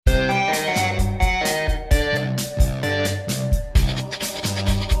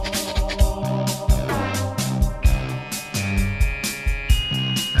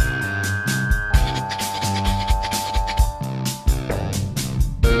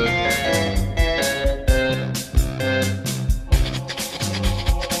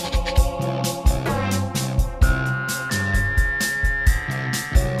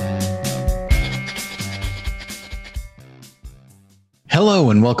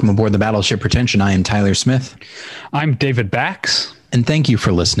welcome aboard the Battleship Pretension. I am Tyler Smith. I'm David Bax. And thank you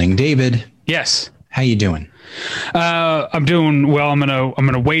for listening. David. Yes. How you doing? I'm doing well. I'm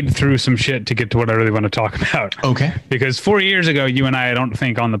gonna wade through some shit to get to what I really want to talk about. Okay. Because 4 years ago, you and I don't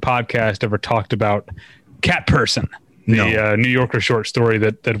think on the podcast ever talked about Cat Person, the New Yorker short story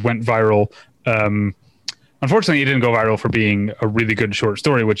that went viral. Unfortunately, it didn't go viral for being a really good short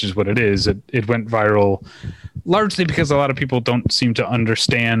story, which is what it is. It went viral largely because a lot of people don't seem to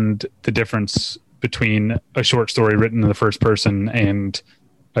understand the difference between a short story written in the first person and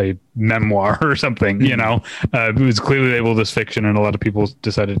a memoir or something. You know, it was clearly labeled as fiction, and a lot of people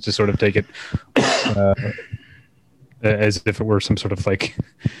decided to sort of take it as if it were some sort of like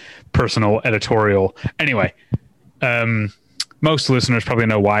personal editorial. Anyway, most listeners probably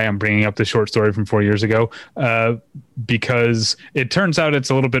know why I'm bringing up the short story from 4 years ago, because it turns out it's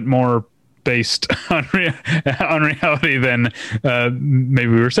a little bit more based on reality than maybe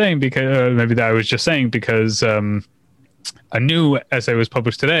we were saying, because maybe that I was just saying, because a new essay was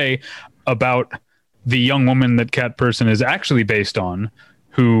published today about the young woman that Cat Person is actually based on,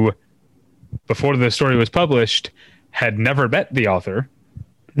 who, before the story was published, had never met the author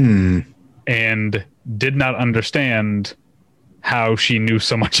and did not understand how she knew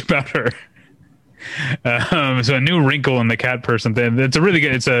so much about her. So a new wrinkle in the Cat Person thing. It's a really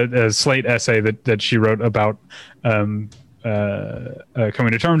good, it's a Slate essay that she wrote about coming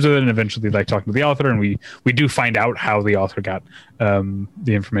to terms with it, and eventually like talking to the author, and we do find out how the author got the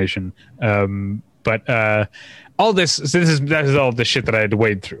information. But all this is all the shit that I had to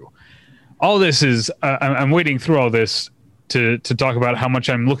wade through. All this is I'm wading through all this to talk about how much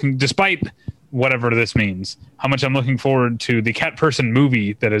I'm looking, despite whatever this means, how much I'm looking forward to the Cat Person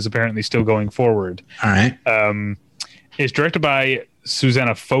movie that is apparently still going forward. All right. It's directed by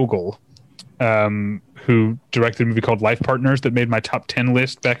Susanna Fogel, who directed a movie called Life Partners that made my top 10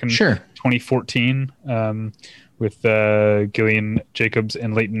 list back in 2014, with Gillian Jacobs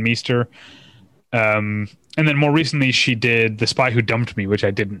and Leighton Meester. And then more recently, she did The Spy Who Dumped Me, which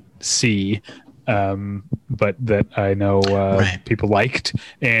I didn't see, but that I know people liked.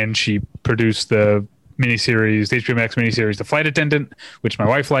 And she produced the miniseries, the HBO Max miniseries, The Flight Attendant, which my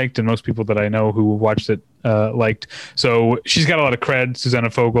wife liked, and most people that I know who watched it liked. So she's got a lot of cred,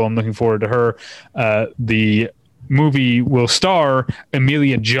 Susanna Fogel. I'm looking forward to her. The movie will star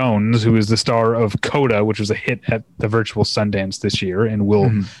Emilia Jones, who is the star of Coda, which was a hit at the virtual Sundance this year, and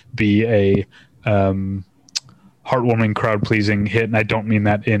will be a heartwarming, crowd-pleasing hit. And I don't mean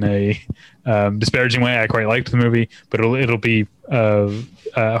that in a disparaging way. I quite liked the movie, but it'll be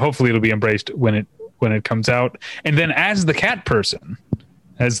hopefully it'll be embraced when it comes out. And then as the Cat Person,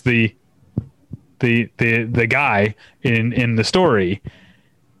 as the guy in the story,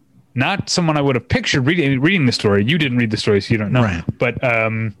 not someone I would have pictured reading the story. You didn't read the story, so you don't know. Right. But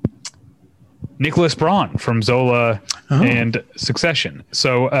Nicholas Braun from Zola and Succession.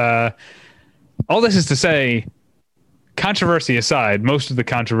 So all this is to say, controversy aside, most of the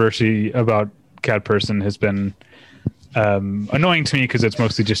controversy about Cat Person has been annoying to me because it's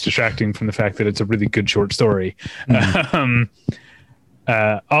mostly just distracting from the fact that it's a really good short story. All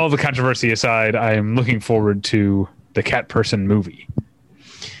the controversy aside, I am looking forward to the Cat Person movie.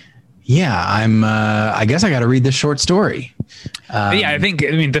 Yeah, I guess I got to read this short story. I think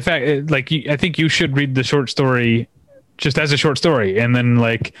you should read the short story just as a short story, and then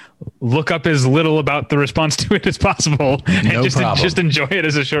like look up as little about the response to it as possible, and just enjoy it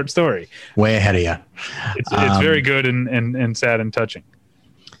as a short story. Way ahead of you. It's very good and sad and touching.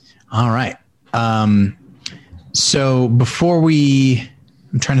 All right. So before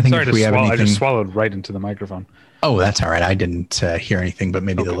I'm trying to think if we have anything. I just swallowed right into the microphone. Oh, that's all right. I didn't hear anything, but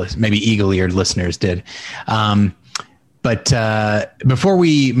maybe maybe eagle-eared listeners did. But before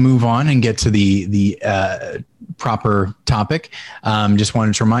we move on and get to the proper topic, just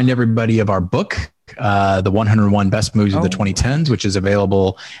wanted to remind everybody of our book, the 101 Best Movies of the 2010s, which is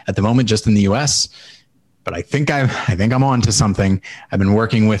available at the moment just in the U.S. But I think I'm on to something. I've been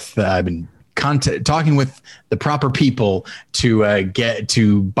working with talking with the proper people to get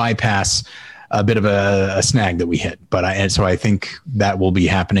to bypass a bit of a snag that we hit, so I think that will be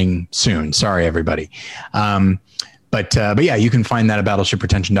happening soon. Sorry, everybody. But yeah, you can find that at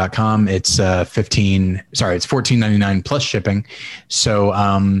battleshippretension.com. It's $14.99 plus shipping. So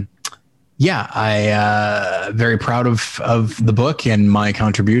yeah, I very proud of the book and my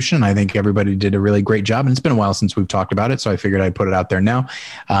contribution. I think everybody did a really great job, and it's been a while since we've talked about it, so I figured I'd put it out there now.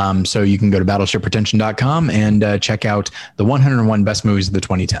 So you can go to battleshippretension.com and check out the 101 best movies of the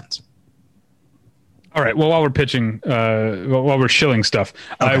 2010s. All right. Well, while we're pitching, while we're shilling stuff,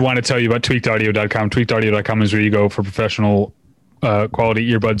 okay. I want to tell you about tweakedaudio.com. Tweakedaudio.com is where you go for professional quality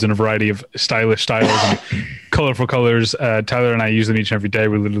earbuds in a variety of stylish styles and colorful colors. Tyler and I use them each and every day.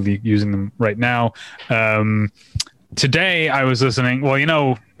 We're literally using them right now. Today I was listening. Well,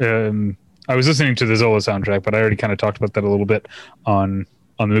 I was listening to the Zola soundtrack, but I already kind of talked about that a little bit on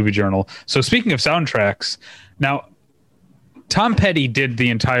the Movie Journal. So speaking of soundtracks, now Tom Petty did the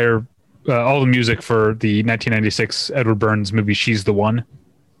entire all the music for the 1996 Edward Burns movie She's the One.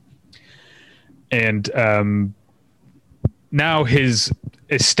 And now his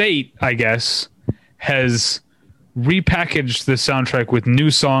estate, I guess, has repackaged the soundtrack with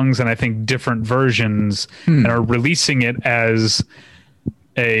new songs and I think different versions and are releasing it as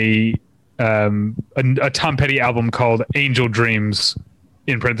a Tom Petty album called Angel Dreams,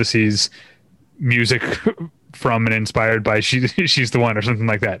 in parentheses, music from and inspired by She's the One or something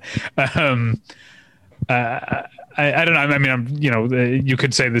like that. I don't know. I mean, you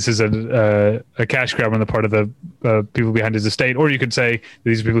could say this is a cash grab on the part of the people behind his estate, or you could say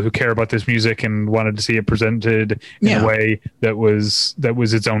these are people who care about this music and wanted to see it presented in a way that was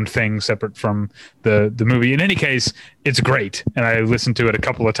its own thing, separate from the movie. In any case, it's great, and I listened to it a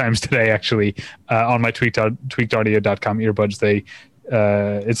couple of times today, actually, on my tweakedaudio.com earbuds.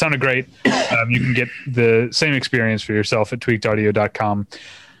 It sounded great. You can get the same experience for yourself at tweakedaudio.com.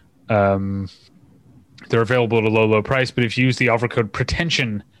 They're available at a low price, but if you use the offer code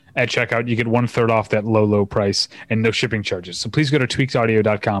pretension at checkout, you get 1/3 off that low price and no shipping charges. So please go to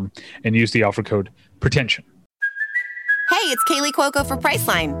tweakedaudio.com and use the offer code pretension. Hey, it's Kaylee Cuoco for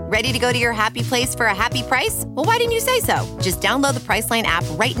Priceline. Ready to go to your happy place for a happy price? Well, why didn't you say so? Just download the Priceline app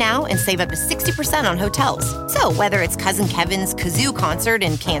right now and save up to 60% on hotels. So whether it's Cousin Kevin's Kazoo Concert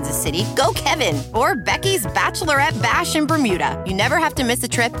in Kansas City, go Kevin, or Becky's Bachelorette Bash in Bermuda, you never have to miss a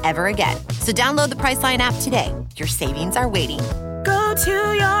trip ever again. So download the Priceline app today. Your savings are waiting. Go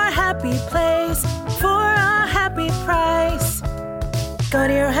to your happy place for a happy price. Go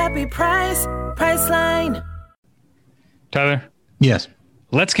to your happy price, Priceline. Tyler? Yes.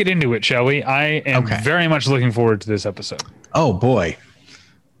 Let's get into it, shall we? I am very much looking forward to this episode. Oh, boy.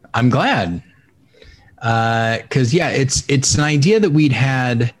 I'm glad. Because, it's an idea that we'd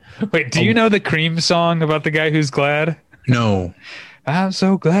had. Wait, do you know the Cream song about the guy who's glad? No. I'm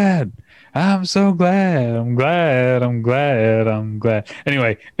so glad. I'm so glad. I'm glad. I'm glad. I'm glad.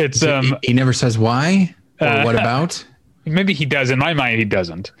 Anyway, it's... He never says why? Or what about? Maybe he does. In my mind, he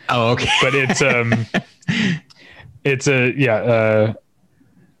doesn't. Oh, okay. But it's...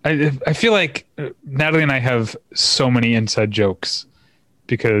 I feel like Natalie and I have so many inside jokes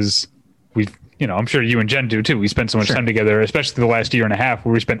because we've, I'm sure you and Jen do too. We spent so much time together, especially the last year and a half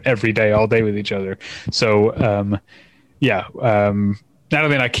where we spent every day, all day with each other. So,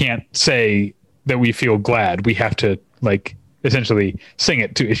 Natalie and I can't say that we feel glad. We have to essentially sing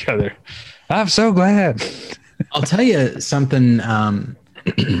it to each other. I'm so glad. I'll tell you something.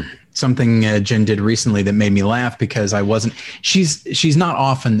 Something Jen did recently that made me laugh because she's not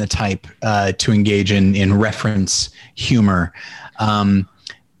often the type to engage in reference humor.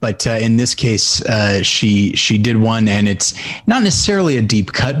 But in this case, she did one, and it's not necessarily a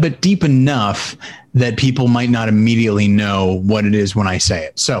deep cut, but deep enough that people might not immediately know what it is when I say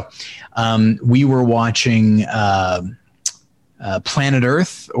it. So we were watching Planet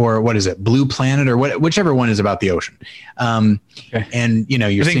Earth, or what is it, Blue Planet, or whichever one is about the ocean. And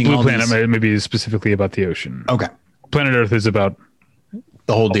you're seeing Blue all Planet maybe specifically about the ocean. Okay, Planet Earth is about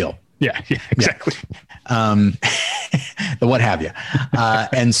the whole deal. Yeah, exactly. Yeah. The what have you,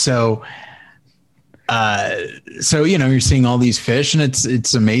 and so you're seeing all these fish, and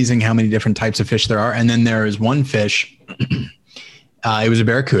it's amazing how many different types of fish there are. And then there is one fish. It was a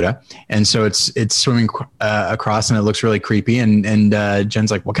barracuda, and so it's swimming across, and it looks really creepy. And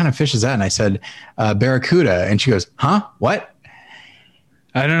Jen's like, "What kind of fish is that?" And I said, "Barracuda." And she goes, "Huh? What?"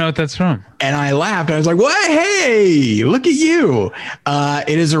 I don't know what that's from. And I laughed. I was like, "What? Hey, look at you!"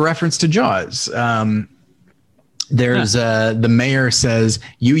 It is a reference to Jaws. There's the mayor says,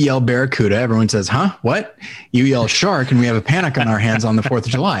 "You yell barracuda." Everyone says, "Huh? What?" You yell shark, and we have a panic on our hands on the 4th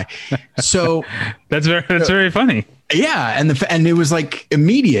of July. So that's very funny. Yeah, and it was like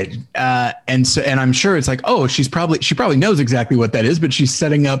immediate, and I'm sure it's like, oh, she probably knows exactly what that is, but she's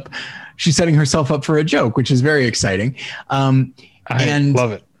setting herself up for a joke, which is very exciting. I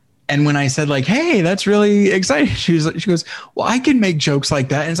love it. And when I said hey, that's really exciting, she goes, well, I can make jokes like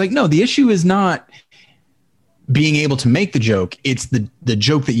that. And it's like, no, the issue is not being able to make the joke; it's the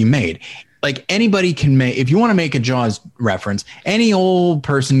joke that you made. Like anybody can make, if you want to make a Jaws reference, any old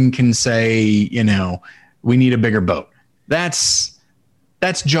person can say, we need a bigger boat. That's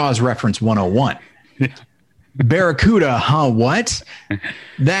Jaws reference 101. Barracuda, huh? What?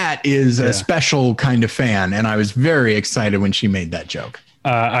 That is a special kind of fan, and I was very excited when she made that joke.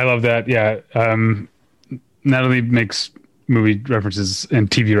 I love that. Yeah. Natalie makes movie references and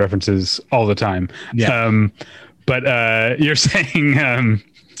TV references all the time. Yeah. But you're saying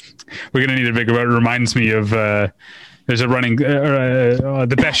we're gonna need a bigger. It reminds me of there's a running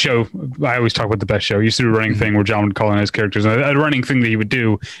the best show. I always talk about the best show. Used to do a running thing where John would call in his characters. And a running thing that he would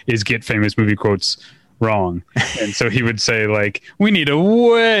do is get famous movie quotes wrong, and so he would say like, "We need a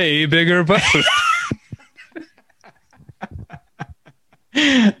way bigger boat."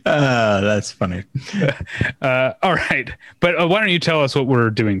 That's funny. All right, but why don't you tell us what we're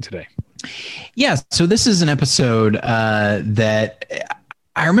doing today? Yeah, so this is an episode that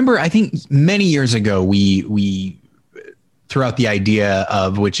I remember. I think many years ago we threw out the idea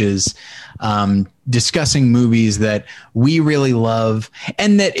of, which is discussing movies that we really love,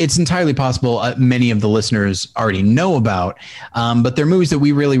 and that it's entirely possible many of the listeners already know about, but they're movies that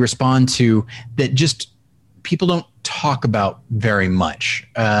we really respond to that just people don't talk about very much,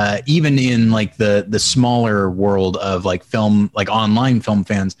 even in like the smaller world of like film, like online film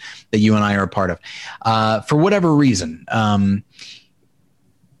fans that you and I are a part of, for whatever reason.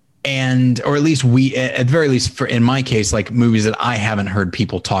 And, or at least we, at the very least for, in my case, like movies that I haven't heard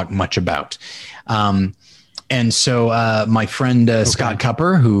people talk much about. And so my friend Scott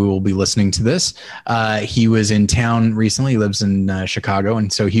Cupper, who will be listening to this, he was in town recently. He lives in Chicago.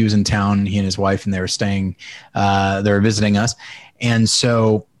 And so he was in town, he and his wife, and they were staying, they were visiting us. And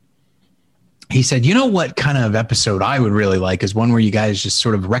so he said, you know what kind of episode I would really like is one where you guys just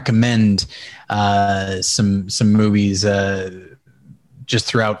sort of recommend some movies just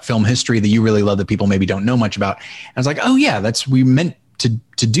throughout film history that you really love that people maybe don't know much about. And I was like, oh yeah, we meant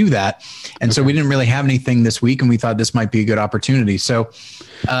to do that. And so we didn't really have anything this week, and we thought this might be a good opportunity. So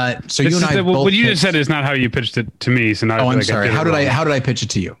you and I both what you just said is not how you pitched it to me. So now I'm sorry. How did I pitch it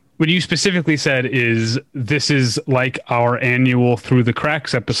to you? What you specifically said is this is like our annual Through the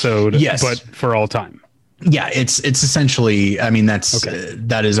Cracks episode, yes, but for all time. Yeah, it's essentially, I mean,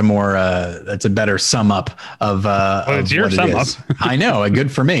 that is a more, that's a better sum up of, it's your sum up. I know,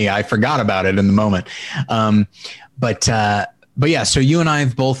 good for me. I forgot about it in the moment. But yeah, so you and I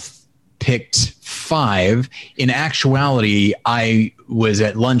have both picked 5. In actuality, I was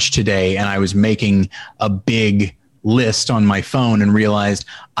at lunch today and I was making a big list on my phone and realized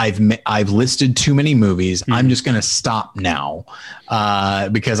I've listed too many movies. I'm just going to stop now,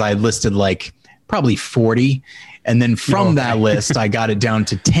 because I listed like probably 40. And then from that list, I got it down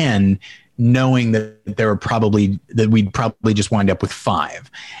to 10, knowing that we'd probably just wind up with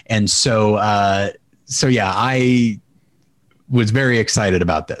 5. And so yeah, I was very excited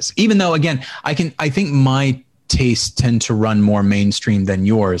about this, even though again, I think my tastes tend to run more mainstream than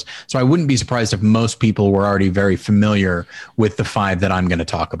yours. So I wouldn't be surprised if most people were already very familiar with the 5 that I'm going to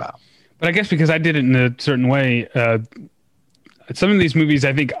talk about. But I guess because I did it in a certain way, some of these movies,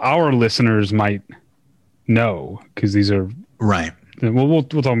 I think our listeners might know because these are right. We'll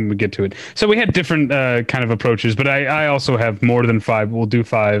talk when we get to it. So we had different kind of approaches, but I also have more than 5. We'll do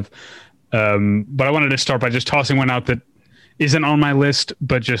 5. But I wanted to start by just tossing one out that isn't on my list,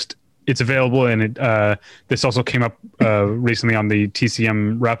 but just it's available. And this also came up recently on the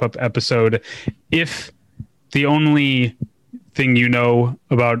TCM wrap-up episode. If the only thing you know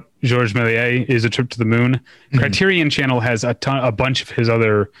about Georges Méliès is A Trip to the Moon, Criterion Channel has a bunch of his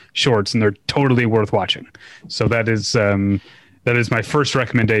other shorts, and they're totally worth watching. So that is my first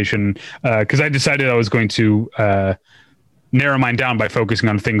recommendation, because I decided I was going to narrow mine down by focusing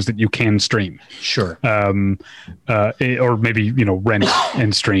on things that you can stream. Sure. Or maybe, rent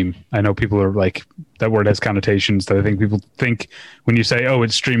and stream. I know people are like, that word has connotations that I think people think when you say, oh,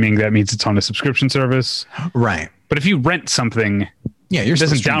 it's streaming, that means it's on a subscription service. Right. But if you rent something, it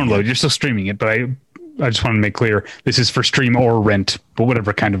doesn't download, you're still streaming it. But I just want to make clear, this is for stream or rent, but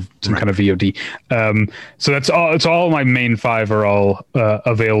whatever kind of kind of VOD. So that's all. It's all my main 5 are all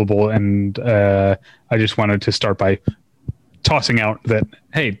available, and I just wanted to start by tossing out that,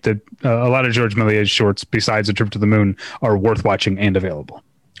 hey, a lot of Georges Méliès shorts besides A Trip to the Moon are worth watching and available.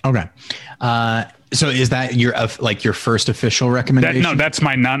 Okay. So is that your first official recommendation? No, that's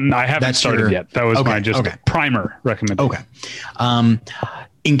my I haven't started yet. That was my primer recommendation. Okay.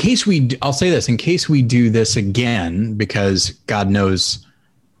 In case I'll say this, in case we do this again, because God knows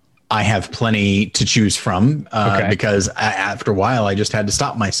I have plenty to choose from, because after a while I just had to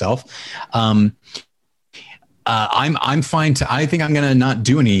stop myself. I'm fine I think I'm going to not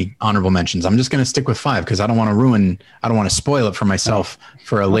do any honorable mentions. I'm just going to stick with 5 because I don't want to spoil it for myself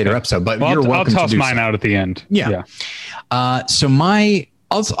for a later episode, but you're welcome to do so. I'll toss mine out at the end. Yeah. So my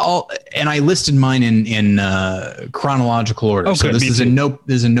and I listed mine in chronological order. Okay, so this is in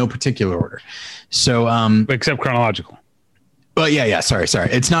no particular order. So except chronological. Well, yeah. Sorry.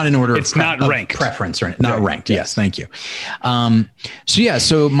 It's not in order. It's not ranked. Preference, or not ranked. Yes, thank you.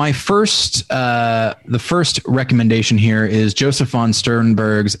 So my the first recommendation here is Joseph von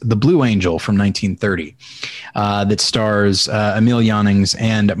Sternberg's The Blue Angel from 1930, that stars Emil Jannings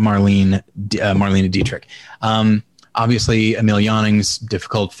and Marlene Dietrich. Obviously, Emil Jannings,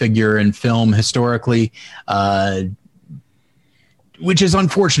 difficult figure in film historically, which is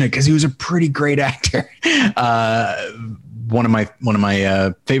unfortunate because he was a pretty great actor. One of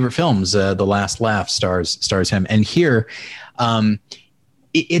my favorite films, The Last Laugh, stars him. And here,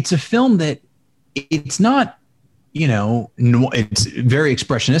 it's a film that it's not, it's very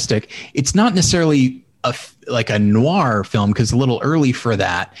expressionistic. It's not necessarily like a noir film because it's a little early for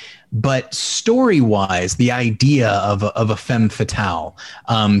that. But story-wise, the idea of a femme fatale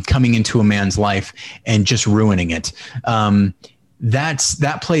coming into a man's life and just ruining it.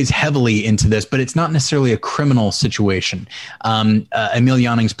 That plays heavily into this, but it's not necessarily a criminal situation. Emil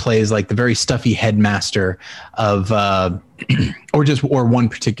Jannings plays like the very stuffy headmaster of, or one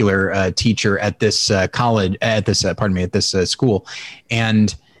particular teacher at this college, at this school,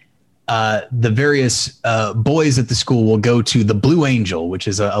 and the various boys at the school will go to the Blue Angel, which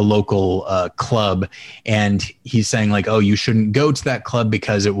is a local club, and he's saying like, "Oh, you shouldn't go to that club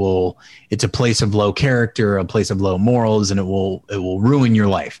because it's a place of low character, a place of low morals, and it will ruin your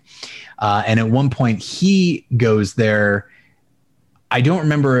life." And at one point, he goes there. I don't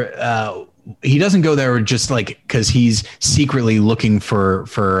remember. He doesn't go there just like because he's secretly looking for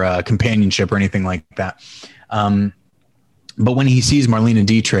companionship or anything like that. But when he sees Marlene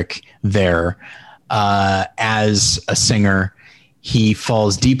Dietrich there as a singer, he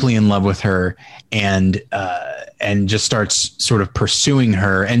falls deeply in love with her and just starts sort of pursuing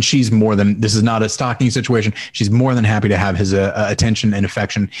her. And she's this is not a stalking situation. She's more than happy to have his attention and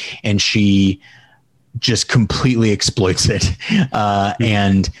affection. And she just completely exploits it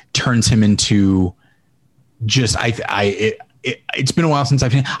and turns him into just, it's been a while since I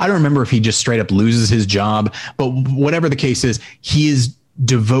don't remember if he just straight up loses his job, but whatever the case is, he is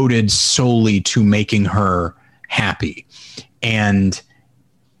devoted solely to making her happy. And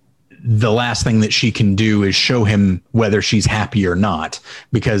the last thing that she can do is show him whether she's happy or not,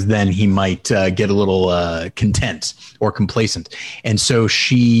 because then he might get a little content or complacent. And so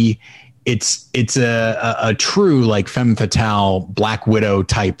it's a true like femme fatale, Black Widow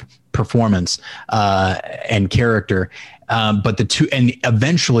type performance and character. But the two, and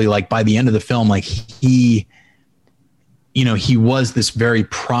eventually, like by the end of the film, like he was this very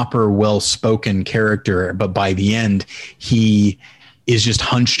proper, well-spoken character, but by the end, he is just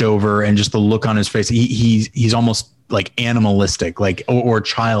hunched over, and just the look on his face, he's almost like animalistic, like or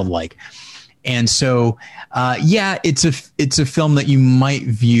childlike. And so, it's a film that you might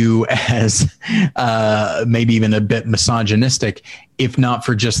view as maybe even a bit misogynistic, if not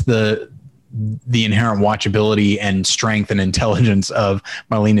for just the inherent watchability and strength and intelligence of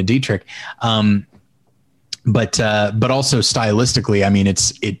Marlene Dietrich. But also stylistically, I mean,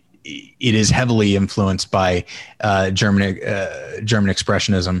 it is heavily influenced by German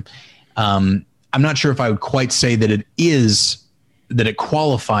expressionism. I'm not sure if I would quite say that it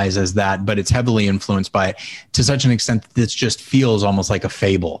qualifies as that, but it's heavily influenced by it to such an extent that this just feels almost like a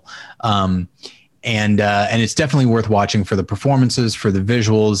fable. And it's definitely worth watching for the performances, for the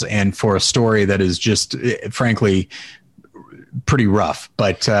visuals, and for a story that is just, frankly, pretty rough,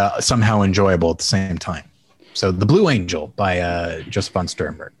 but somehow enjoyable at the same time. So The Blue Angel by Joseph von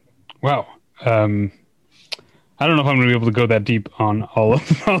Sternberg. Wow. I don't know if I'm going to be able to go that deep on all of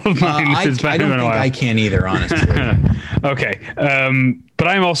mine. I don't think I can either, honestly. Okay. But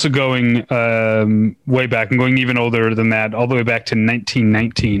I'm also going way back. I'm going even older than that, all the way back to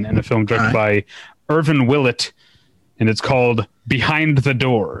 1919, and a film directed by Irvin Willett, and it's called Behind the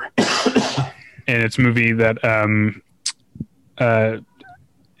Door. And it's a movie that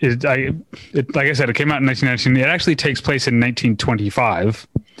like I said, it came out in 1919. It actually takes place in 1925,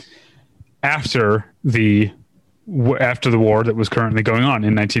 after the war that was currently going on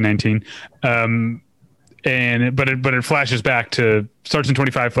in 1919. But it flashes back starts in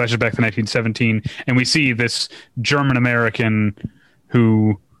 25, flashes back to 1917, and we see this German American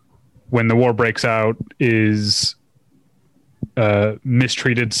who, when the war breaks out, is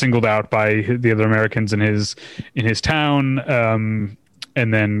mistreated, singled out by the other Americans in his town,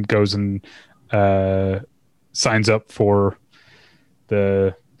 and then goes and signs up for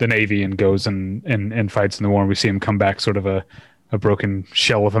the Navy and goes and fights in the war. And we see him come back sort of a broken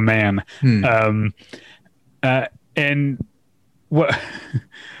shell of a man. And what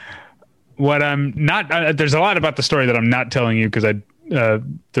I'm not, there's a lot about the story that I'm not telling you because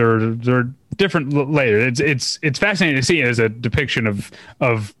there are different layers. It's fascinating to see it as a depiction of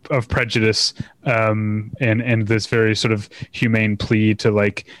prejudice, and this very sort of humane plea to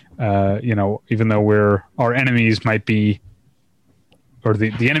like, even though our enemies might be, or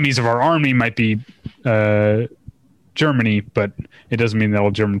the enemies of our army might be, Germany, but it doesn't mean that all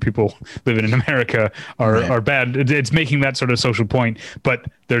German people living in America are bad. It's making that sort of social point, but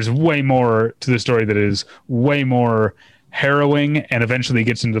there's way more to the story that is way more harrowing and eventually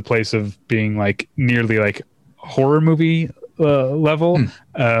gets into the place of being like nearly like horror movie level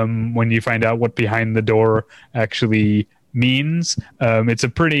when you find out what behind the door actually means. It's a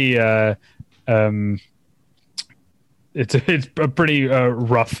pretty it's a pretty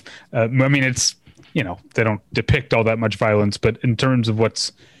rough. I mean, it's, they don't depict all that much violence, but in terms of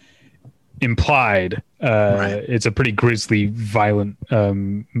what's implied, it's a pretty grisly, violent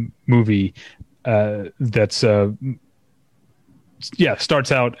movie that's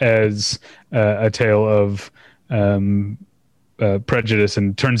starts out as a tale of prejudice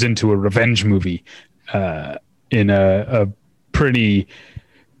and turns into a revenge movie in a pretty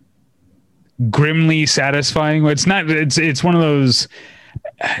grimly satisfying way. It's one of those.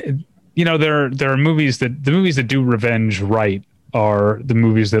 There are movies that do revenge right are the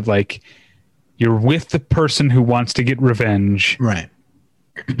movies that like you're with the person who wants to get revenge. Right.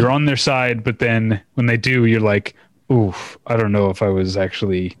 You're on their side, but then when they do, you're like, oof, I don't know if I was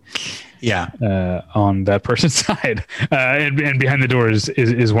actually on that person's side. And Behind the Door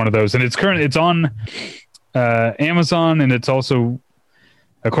is one of those. And it's on Amazon, and it's also,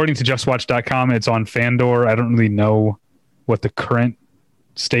 according to justwatch.com, it's on Fandor. I don't really know what the current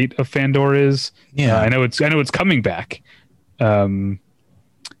state of Fandor is. I know it's coming back. I'm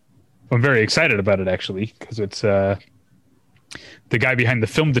very excited about it actually, because it's the guy behind The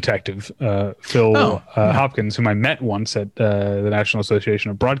Film Detective, Phil Hopkins, whom I met once at the National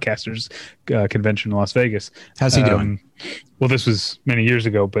Association of Broadcasters convention in Las Vegas. How's he doing? Well, this was many years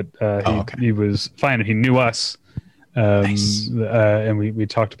ago, but he was fine, and he knew us. Nice. And we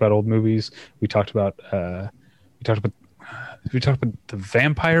talked about old movies. We talked about The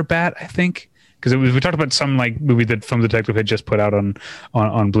Vampire Bat, I think, because we talked about some like movie that Film Detective had just put out on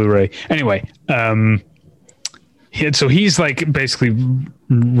Blu-ray. Anyway, so he's like basically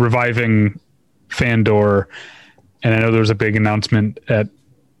reviving Fandor, and I know there was a big announcement at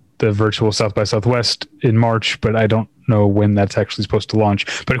the virtual South by Southwest in March, but I don't know when that's actually supposed to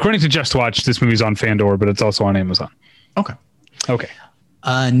launch. But according to Just Watch, this movie's on Fandor, but it's also on Amazon. Okay.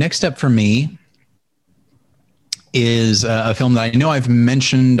 Next up for me is a film that I know I've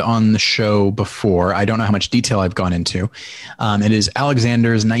mentioned on the show before. I don't know how much detail I've gone into. It is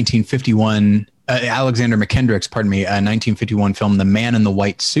Alexander McKendrick's, 1951 film, The Man in the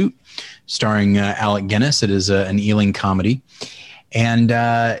White Suit, starring Alec Guinness. It is an Ealing comedy. And,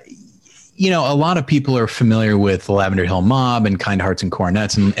 a lot of people are familiar with The Lavender Hill Mob and Kind Hearts and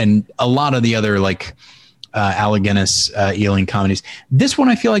Coronets and a lot of the other like Alec Guinness Ealing comedies. This one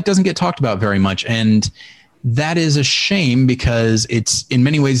I feel like doesn't get talked about very much. And that is a shame, because it's in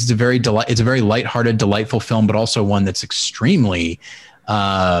many ways it's a very lighthearted, delightful film, but also one that's extremely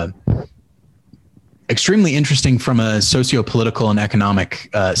interesting from a socio-political and economic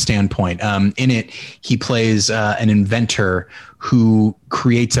standpoint. In it, he plays an inventor who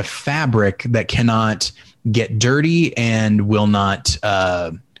creates a fabric that cannot get dirty and will not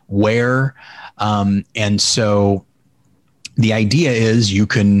wear. And so the idea is you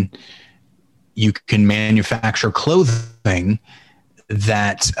can manufacture clothing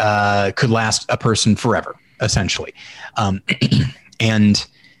that could last a person forever, essentially. And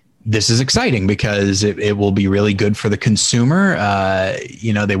this is exciting because it will be really good for the consumer.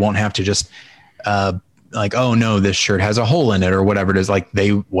 They won't have to just like, oh no, this shirt has a hole in it or whatever it is. Like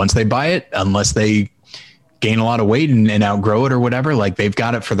once they buy it, unless they gain a lot of weight and outgrow it or whatever, like they've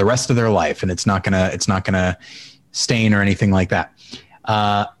got it for the rest of their life, and it's not gonna stain or anything like that.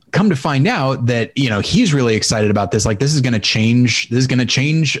 Come to find out that, he's really excited about this. Like this is going to change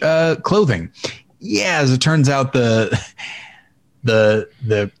clothing. Yeah. As it turns out, the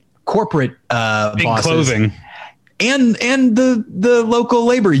corporate bosses clothing and the local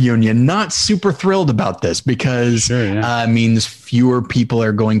labor union not super thrilled about this, because it means fewer people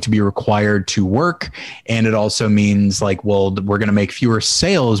are going to be required to work, and it also means like, well, we're going to make fewer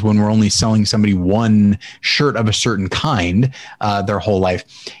sales when we're only selling somebody one shirt of a certain kind their whole life.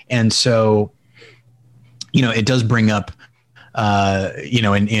 And so, it does bring up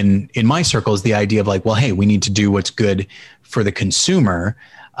in my circles the idea of like, well, hey, we need to do what's good for the consumer,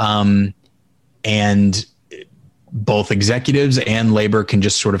 and both executives and labor can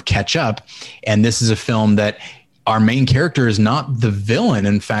just sort of catch up. And this is a film that our main character is not the villain.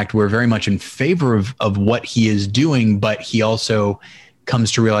 In fact, we're very much in favor of what he is doing, but he also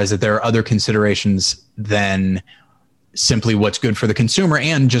comes to realize that there are other considerations than simply what's good for the consumer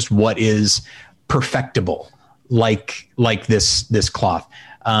and just what is perfectible, like this cloth.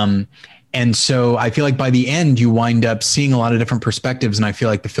 And so I feel like by the end, you wind up seeing a lot of different perspectives. And I feel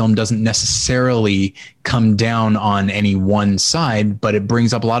like the film doesn't necessarily come down on any one side, but it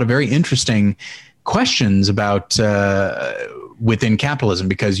brings up a lot of very interesting questions about within capitalism,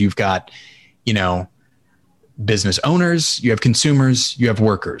 because you've got, business owners, you have consumers, you have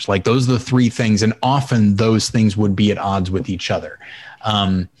workers. Like, those are the three things. And often those things would be at odds with each other.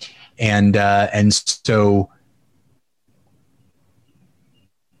 And so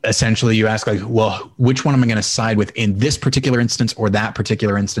essentially you ask, like, well, which one am I going to side with in this particular instance or that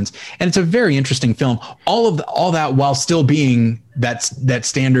particular instance? And it's a very interesting film. All that while still being that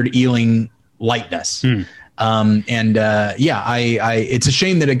standard Ealing lightness. It's a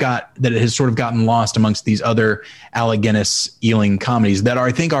shame that it has sort of gotten lost amongst these other Alec Guinness Ealing comedies that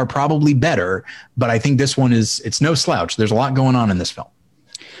I think are probably better, but I think this one it's no slouch. There's a lot going on in this film.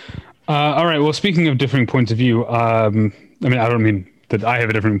 All right. Well, speaking of differing points of view, I don't mean that I have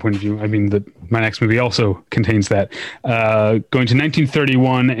a different point of view. I mean that my next movie also contains that. Going to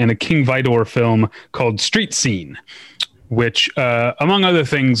 1931 and a King Vidor film called Street Scene, which, among other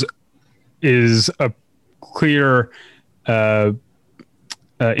things, is a clear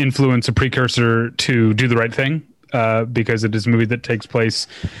influence, a precursor to Do the Right Thing, because it is a movie that takes place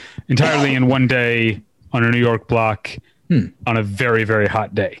entirely in one day on a New York block on a very, very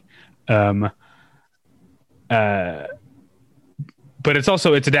hot day. But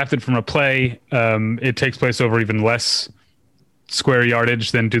it's adapted from a play. It takes place over even less square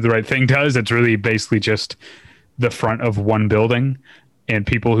yardage than Do the Right Thing does. It's really basically just the front of one building, and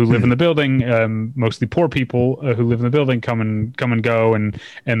people who live in the building, mostly poor people who live in the building, come and go, and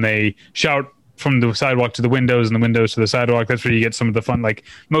they shout from the sidewalk to the windows and the windows to the sidewalk. That's where you get some of the fun. Like,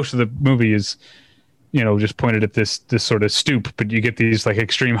 most of the movie is, just pointed at this sort of stoop, but you get these like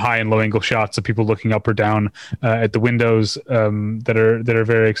extreme high and low angle shots of people looking up or down at the windows that are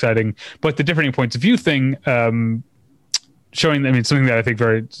very exciting. But the differing points of view thing, showing, something that I think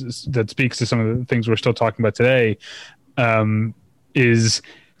that speaks to some of the things we're still talking about today, is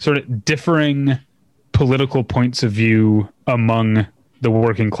sort of differing political points of view among the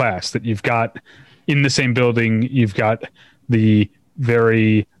working class. That you've got in the same building, you've got the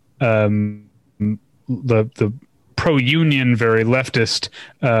very the pro-union, very leftist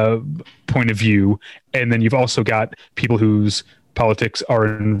point of view, and then you've also got people whose politics are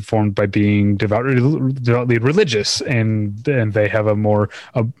informed by being devoutly religious, and they have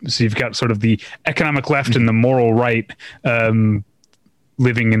so you've got sort of the economic left and the moral right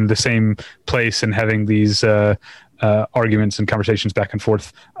living in the same place and having these arguments and conversations back and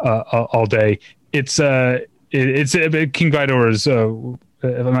forth all day. It's King Vidor is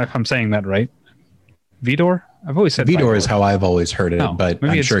if I'm saying that right, Vidor? I've always said Vidor is how I've always heard it, but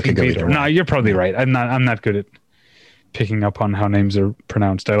I'm sure it could go either way. No, you're probably right. I'm not good at picking up on how names are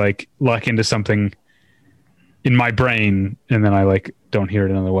pronounced. I lock into something in my brain and then I don't hear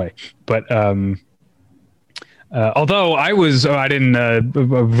it another way. But although I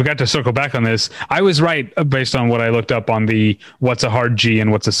forgot to circle back on this. I was right based on what I looked up on the what's a hard G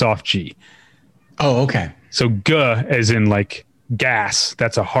and what's a soft G. Oh, okay. So G as in gas,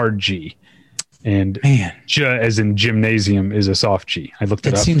 that's a hard G. And J as in gymnasium is a soft G. I looked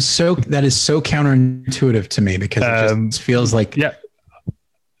it up. That is so counterintuitive to me, because it just feels like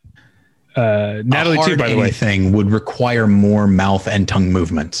Natalie too, by the way, thing would require more mouth and tongue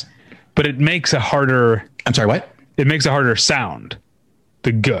movement. But it makes a harder. I'm sorry, what? It makes a harder sound.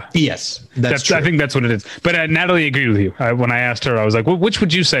 The G. Yes, that's true. I think that's what it is. But Natalie agreed with you. When I asked her, I was like, well, which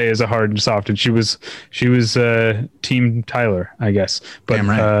would you say is a hard and soft? And she was Team Tyler, I guess. But damn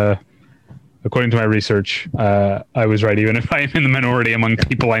right. According to my research, I was right, even if I am in the minority among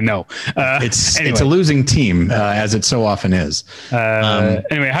people I know. It's a losing team, as it so often is.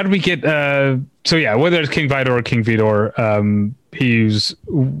 Anyway, how did we get... whether it's King Vidor or King Vidor, he's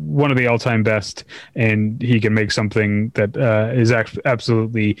one of the all-time best, and he can make something that is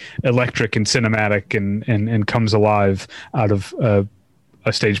absolutely electric and cinematic and comes alive out of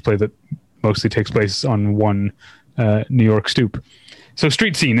a stage play that mostly takes place on one New York stoop. So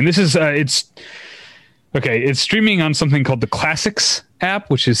Street Scene, and this is it's streaming on something called the Classix app,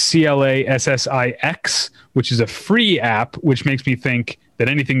 which is CLASSIX, which is a free app, which makes me think that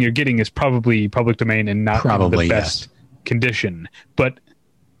anything you're getting is probably public domain and not in the best condition. But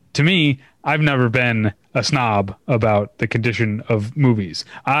to me, I've never been a snob about the condition of movies.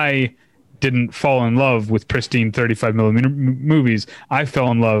 I didn't fall in love with pristine 35 millimeter movies. I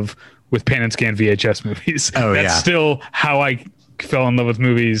fell in love with pan and scan VHS movies. That's still how I fell in love with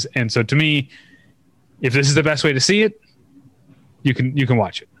movies. And so to me, if this is the best way to see it, you can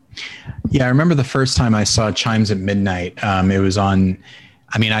watch it. Yeah, I remember the first time I saw Chimes at Midnight. It was on.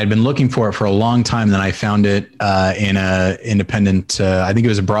 I mean, I'd been looking for it for a long time. Then I found it in a independent. I think it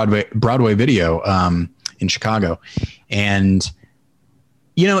was a Broadway video in Chicago, and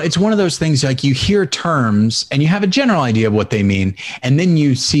it's one of those things like you hear terms and you have a general idea of what they mean, and then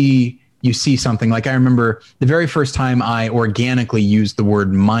you see something. Like I remember the very first time I organically used the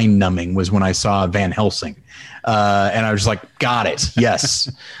word mind numbing was when I saw Van Helsing, and I was like, got it, yes.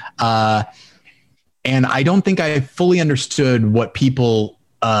 And I don't think I fully understood what people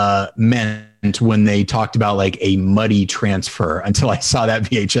meant when they talked about like a muddy transfer until I saw that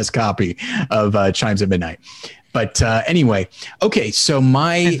VHS copy of Chimes at Midnight. But anyway, okay. So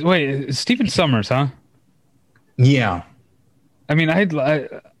wait, Stephen Sommers, huh? Yeah. I mean,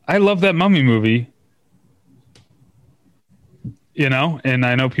 I love that Mummy movie, and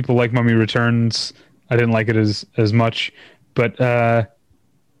I know people like Mummy Returns. I didn't like it as much, but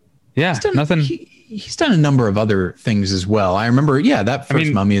nothing. He's done a number of other things as well. I remember, that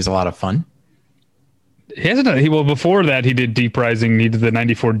first Mummy is a lot of fun. He hasn't done. Before that, he did Deep Rising. He did the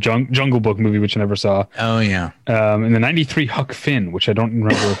 '94 Jungle Book movie, which I never saw. Oh yeah. And the '93 Huck Finn, which I don't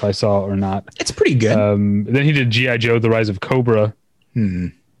remember if I saw or not. It's pretty good. Then he did G.I. Joe: The Rise of Cobra.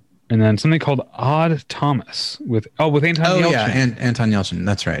 And then something called Odd Thomas with Anton Yelchin. Oh yeah, Anton Yelchin.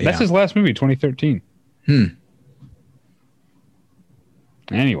 That's right. That's his last movie, 2013.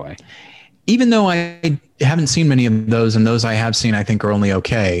 Anyway. Even though I haven't seen many of those, and those I have seen, I think are only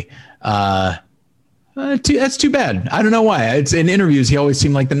okay. That's too bad. I don't know why. It's in interviews. He always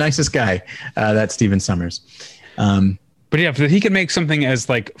seemed like the nicest guy. That's Stephen Sommers. But yeah, if he can make something as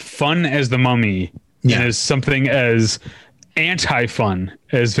like fun as The Mummy and as something as anti-fun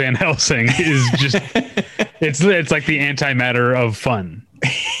as Van Helsing is just, it's like the antimatter of fun.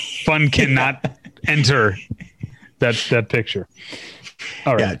 Fun cannot enter that picture.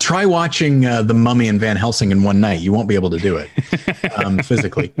 All right. Yeah, try watching The Mummy and Van Helsing in one night. You won't be able to do it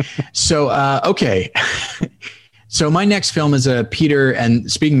physically. So, okay. So my next film is Peter,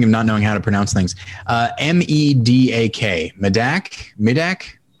 and speaking of not knowing how to pronounce things, Medak.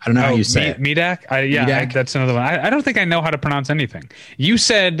 Medak? I don't know how you say it. Medak? Medak? That's another one. I don't think I know how to pronounce anything. You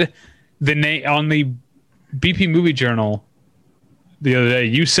said the name on the BP Movie Journal the other day.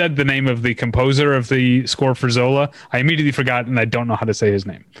 You said the name of the composer of the score for Zola. I immediately forgot, and I don't know how to say his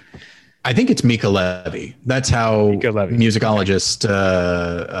name. I think it's Mika Levy. That's how musicologist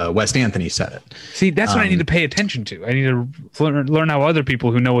Wes Anthony said it. See, that's what I need to pay attention to. I need to learn how other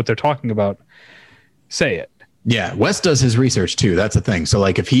people who know what they're talking about say it. Yeah, Wes does his research too. That's the thing. So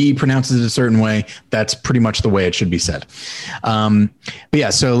like if he pronounces it a certain way, that's pretty much the way it should be said. But yeah,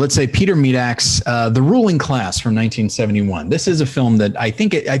 so let's say Peter Medak's The Ruling Class from 1971. This is a film that I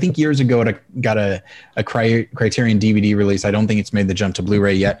think years ago it got a Criterion DVD release. I don't think it's made the jump to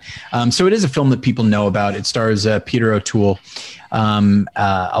Blu-ray yet. So it is a film that people know about. It stars Peter O'Toole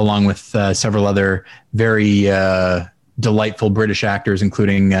along with several other very delightful British actors,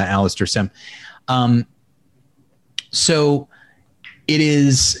 including Alistair Sim. So it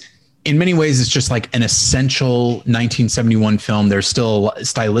is, in many ways, it's just like an essential 1971 film. There's still,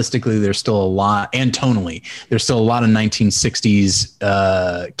 stylistically, there's still a lot, and tonally, there's still a lot of 1960s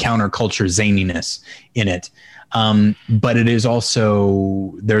counterculture zaniness in it. But it is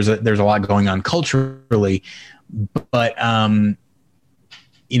also, there's a lot going on culturally. But,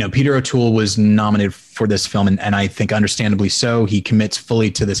 Peter O'Toole was nominated for this film, and I think understandably so. He commits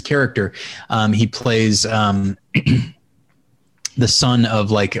fully to this character. He plays the son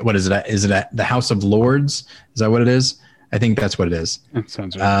of, like, what is it? Is it the House of Lords? Is that what it is? I think that's what it is. That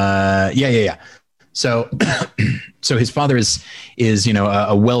sounds right. Yeah. So, so his father is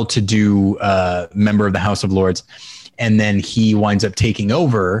a well-to-do member of the House of Lords, and then he winds up taking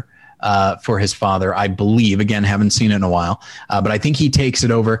over for his father, I believe. Again, haven't seen it in a while, but I think he takes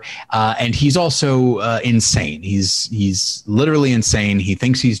it over. And he's also insane. He's literally insane. He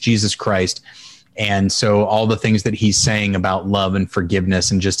thinks he's Jesus Christ. And so all the things that he's saying about love and forgiveness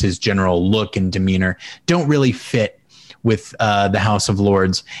and just his general look and demeanor don't really fit with the House of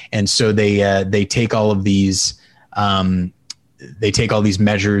Lords. And so they take all of these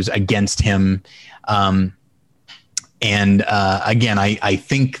measures against him. And again, I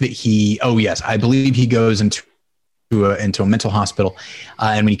think that I believe he goes into a mental hospital.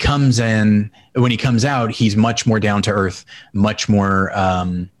 And when he comes out, he's much more down to earth, much more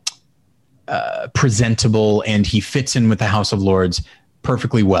presentable, and he fits in with the House of Lords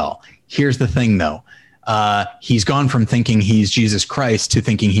perfectly well. Here's the thing, though. He's gone from thinking he's Jesus Christ to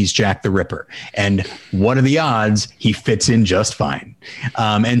thinking he's Jack the Ripper. And what are the odds? He fits in just fine.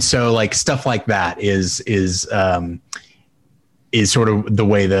 And so like stuff like that is sort of the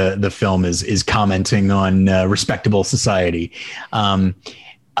way the film is commenting on respectable society.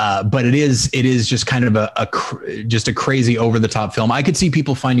 But it is just kind of just a crazy over the top film. I could see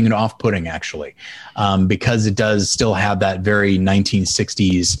people finding it off-putting actually, because it does still have that very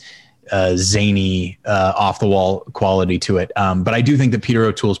 1960s zany, off the wall quality to it. But I do think that Peter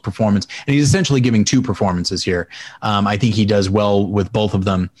O'Toole's performance, and he's essentially giving two performances here. I think he does well with both of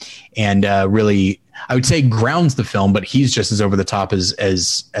them, and really, I would say grounds the film, but he's just as over the top as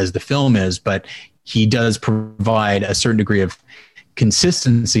the film is, but he does provide a certain degree of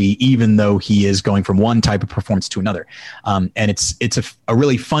consistency, even though he is going from one type of performance to another. And it's a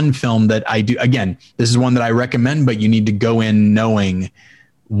really fun film that I do. Again, this is one that I recommend, but you need to go in knowing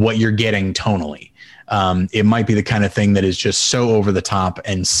what you're getting tonally. It might be the kind of thing that is just so over the top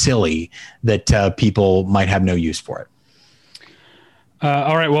and silly that people might have no use for it.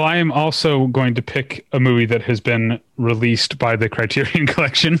 All right. Well, I am also going to pick a movie that has been released by the Criterion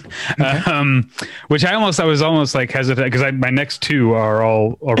Collection, okay. Which I was almost like hesitant because my next two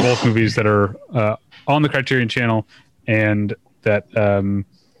are both movies that are on the Criterion Channel and that were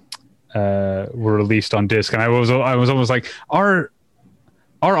released on disc, and I was almost like our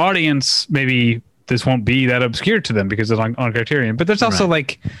audience, maybe this won't be that obscure to them because it's on Criterion, but there's also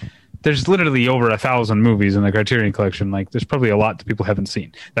like. There's literally over 1,000 movies in the Criterion Collection. Like, there's probably a lot that people haven't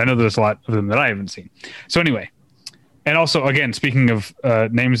seen. I know there's a lot of them that I haven't seen. So anyway, and also, again, speaking of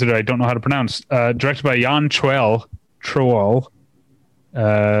names that I don't know how to pronounce, directed by Jan Troell.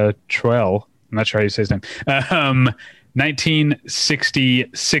 I'm not sure how you say his name.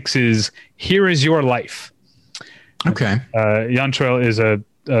 1966's Here Is Your Life. Okay. Jan Troell is a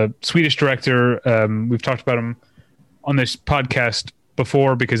Swedish director. We've talked about him on this podcast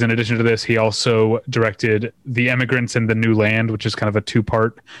before, because in addition to this, he also directed The Emigrants and the New Land, which is kind of a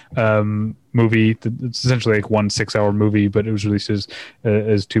two-part movie. It's essentially like 1 6-hour movie, but it was released as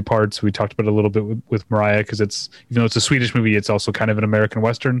two parts. We talked about it a little bit with Mariah, because even though it's a Swedish movie, it's also kind of an American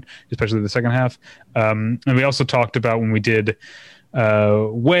Western, especially the second half. And we also talked about when we did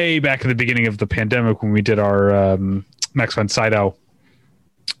way back at the beginning of the pandemic, when we did our Max von Sydow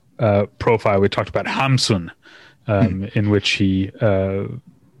profile, we talked about Hamsun. In which he Max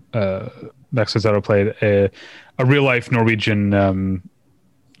von Sydow played a real life Norwegian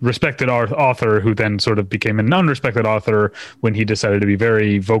respected author who then sort of became an unrespected author when he decided to be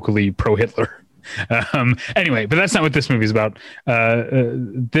very vocally pro-Hitler. Anyway, but that's not what this movie is about.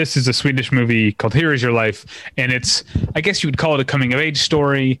 This is a Swedish movie called Here Is Your Life, and it's, I guess you would call it a coming of age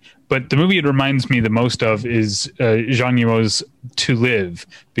story, but the movie it reminds me the most of is Zhang Yimou's To Live,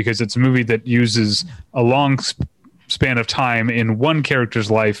 because it's a movie that uses a long span of time in one character's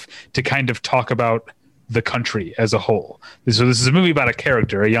life to kind of talk about the country as a whole. So this is a movie about a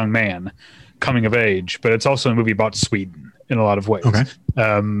character, a young man coming of age, but it's also a movie about Sweden in a lot of ways. Okay.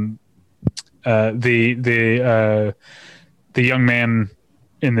 The young man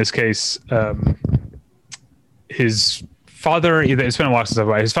in this case, his father, it's been a while since I've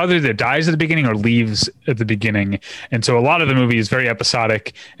watched. His father either dies at the beginning or leaves at the beginning, and so a lot of the movie is very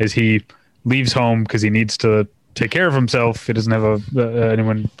episodic as he leaves home because he needs to take care of himself. He doesn't have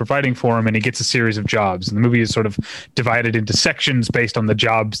anyone providing for him, and he gets a series of jobs. And the movie is sort of divided into sections based on the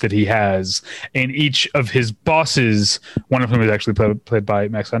jobs that he has, and each of his bosses, one of whom is actually played by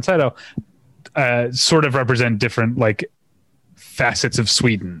Max von Sydow, sort of represent different like facets of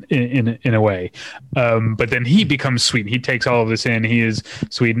Sweden in a way. But then he becomes Sweden. He takes all of this in. He is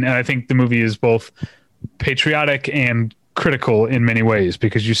Sweden. And I think the movie is both patriotic and critical in many ways,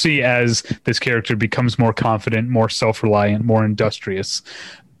 because you see as this character becomes more confident, more self-reliant, more industrious,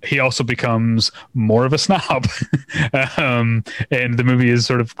 he also becomes more of a snob. And the movie is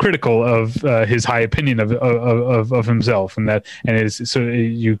sort of critical of his high opinion of himself, and so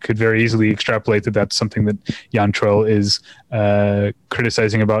you could very easily extrapolate that that's something that Jan Troell is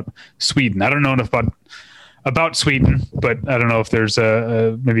criticizing about Sweden. I don't know enough about Sweden, but I don't know if there's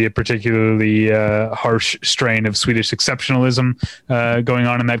maybe a particularly harsh strain of Swedish exceptionalism going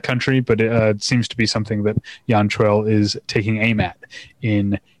on in that country, but it seems to be something that Jan Troell is taking aim at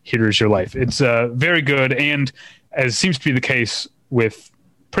in Here Is Your Life. It's very good, and as seems to be the case with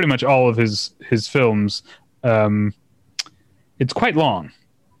pretty much all of his films, it's quite long.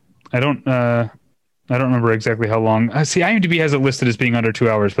 I don't remember exactly how long. See, IMDb has it listed as being under 2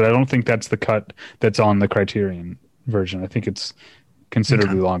 hours, but I don't think that's the cut that's on the Criterion version. I think it's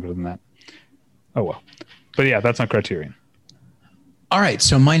considerably longer than that. Oh well. But yeah, that's on Criterion. All right,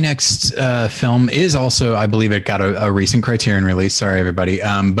 so my next film is also, I believe it got a recent Criterion release. Sorry, everybody,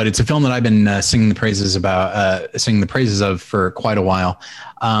 but it's a film that I've been singing the praises of for quite a while.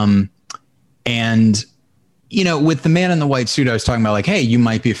 And you know, with The Man in the White Suit, I was talking about like, hey, you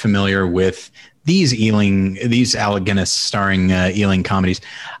might be familiar with these Alec Guinness starring Ealing comedies.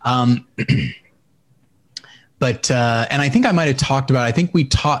 But and I think I might have talked about. I think we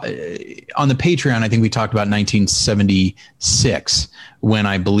talked on the Patreon. I think we talked about 1976 when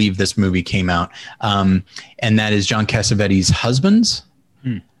I believe this movie came out, and that is John Cassavetes' Husbands.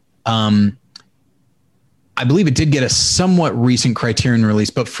 I believe it did get a somewhat recent Criterion release,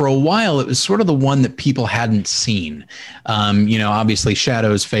 but for a while it was sort of the one that people hadn't seen. You know, obviously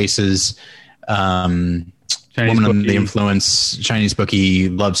Shadows, Faces. Woman Under the Influence, Chinese Bookie,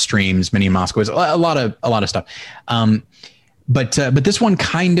 Love Streams, Minnie Moskowitz, a lot of stuff. But this one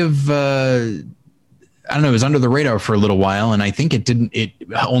kind of, I don't know, it was under the radar for a little while. And I think it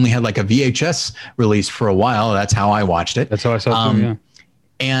only had like a VHS release for a while. That's how I watched it. That's how I saw it too, yeah.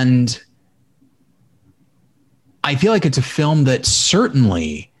 And I feel like it's a film that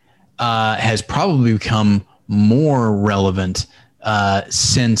certainly has probably become more relevant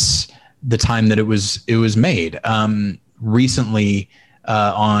since the time that it was made. Recently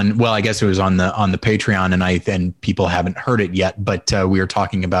I guess it was on the Patreon, and people haven't heard it yet, but we are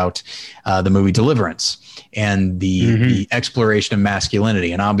talking about the movie Deliverance and the exploration of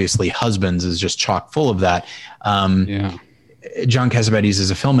masculinity, and obviously Husbands is just chock full of that. John Cassavetes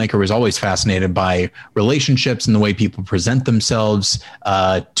as a filmmaker was always fascinated by relationships and the way people present themselves,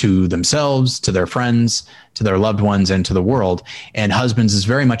 to their friends, to their loved ones, and to the world. And Husbands is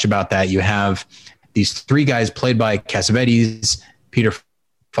very much about that. You have these three guys played by Cassavetes, Peter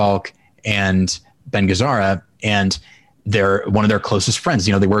Falk, and Ben Gazzara, and they're one of their closest friends.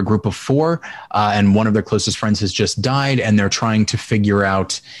 You know, they were a group of four, and one of their closest friends has just died, and they're trying to figure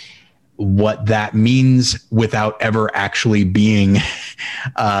out what that means without ever actually being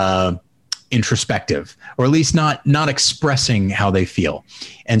introspective, or at least not expressing how they feel.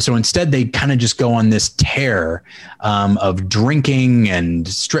 And so instead they kind of just go on this tear of drinking and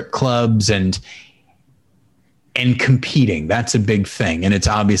strip clubs and competing. That's a big thing. And it's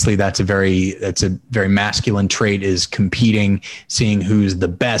obviously that's a very masculine trait, is competing, seeing who's the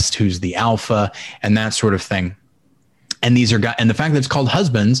best, who's the alpha, and that sort of thing. And these are guys, and the fact that it's called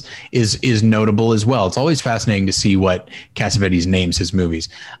Husbands is notable as well. It's always fascinating to see what Cassavetes names his movies,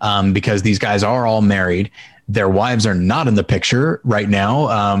 because these guys are all married. Their wives are not in the picture right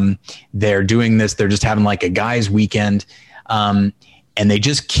now. They're doing this. They're just having like a guy's weekend. And they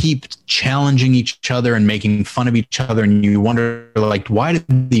just keep challenging each other and making fun of each other. And you wonder, like, why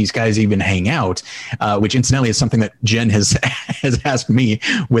did these guys even hang out? Which incidentally is something that Jen has asked me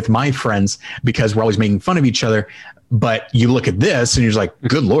with my friends, because we're always making fun of each other. But you look at this and you're just like,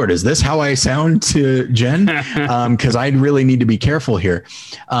 good Lord, is this how I sound to Jen? Because I really need to be careful here.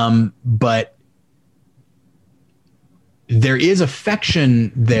 But there is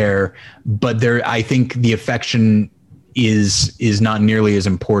affection there, but I think the affection is not nearly as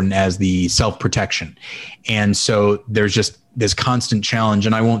important as the self-protection. And so there's just this constant challenge,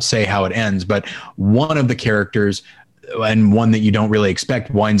 and I won't say how it ends, but one of the characters, and one that you don't really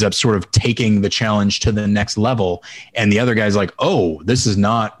expect, winds up sort of taking the challenge to the next level. And the other guy's like, oh, this is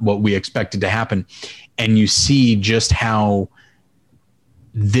not what we expected to happen. And you see just how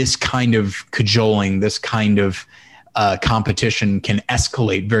this kind of cajoling, this kind of competition can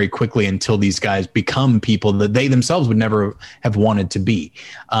escalate very quickly until these guys become people that they themselves would never have wanted to be.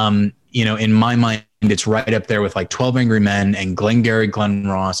 You know, in my mind, it's right up there with like 12 Angry Men and Glengarry Glen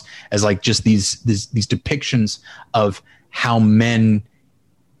Ross as like just these depictions of how men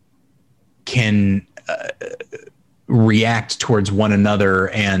can react towards one another,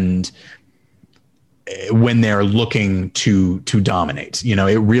 and when they're looking to dominate. You know,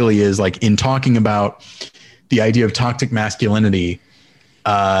 it really is like, in talking about the idea of toxic masculinity,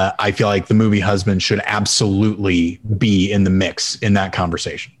 I feel like the movie Husband should absolutely be in the mix in that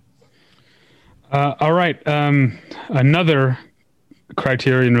conversation. All right. Another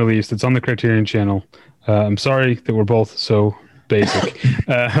Criterion release that's on the Criterion channel. I'm sorry that we're both so basic.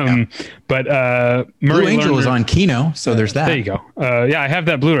 But Blue Angel is on Kino, so there's that. There you go. Yeah, I have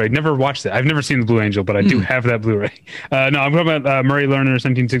that Blu-ray. Never watched it. I've never seen the Blue Angel, but I do have that Blu-ray. No, I'm talking about Murray Lerner's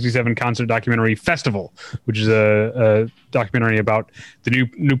 1967 concert documentary Festival, which is a documentary about the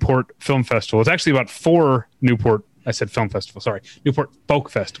Newport Film Festival. It's actually about Newport Folk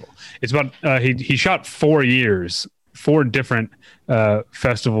Festival. It's about he shot 4 years, 4 different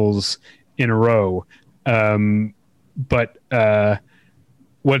festivals in a row. But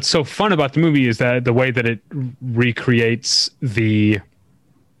what's so fun about the movie is that the way that it recreates the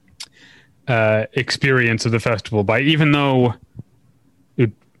experience of the festival, by even though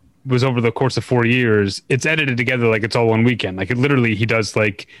it was over the course of 4 years, it's edited together like it's all one weekend. Like, it literally, he does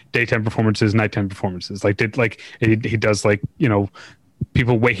like daytime performances, nighttime performances. Like he does like, you know,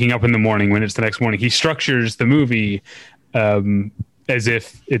 people waking up in the morning when it's the next morning. He structures the movie as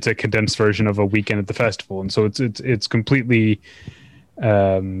if it's a condensed version of a weekend at the festival, and so it's completely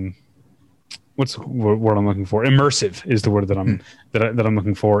what's the word I'm looking for? Immersive is the word that I'm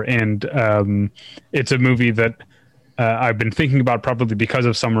looking for, and it's a movie that I've been thinking about probably because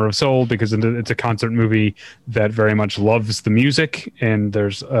of Summer of Soul, because it's a concert movie that very much loves the music, and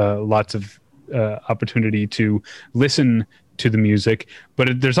there's lots of opportunity to listen to the music.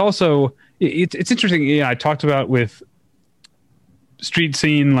 But there's also it's interesting. Yeah, I talked about with Street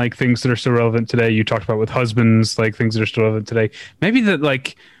Scene, like things that are still relevant today. You talked about with Husbands, like things that are still relevant today. Maybe that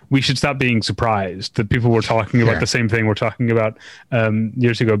like we should stop being surprised that people were talking about the same thing we're talking about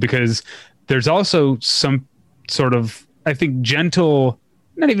years ago, because there's also some sort of, I think, gentle,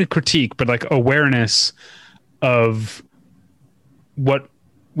 not even critique, but like awareness of what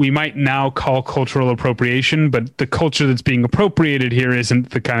we might now call cultural appropriation, but the culture that's being appropriated here isn't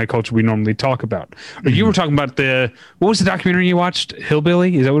the kind of culture we normally talk about. Or you were talking about what was the documentary you watched?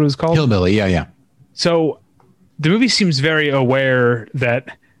 Hillbilly? Is that what it was called? Hillbilly, yeah. So the movie seems very aware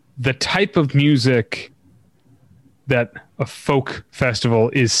that the type of music that a folk festival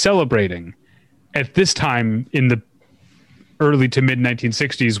is celebrating at this time in the early to mid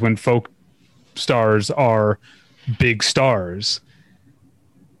 1960s, when folk stars are big stars,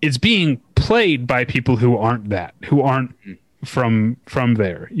 it's being played by people who aren't from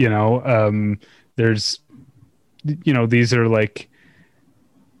there, you know. There's, you know, these are like,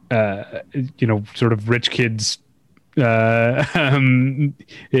 you know, sort of rich kids, you know,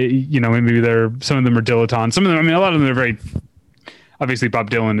 maybe some of them are dilettantes. Some of them, I mean, a lot of them are very, obviously Bob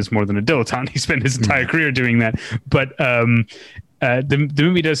Dylan is more than a dilettante. He spent his entire career doing that. But the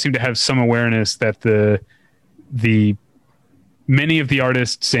movie does seem to have some awareness that the many of the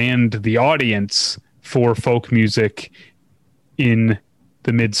artists and the audience for folk music in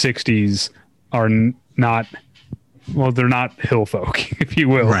the mid 60s are not, well, they're not hill folk, if you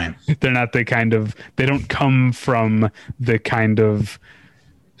will. Right. They're not the kind of, they don't come from the kind of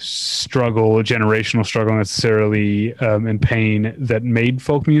struggle, generational struggle necessarily, and pain that made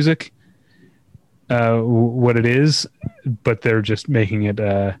folk music what it is, but they're just making it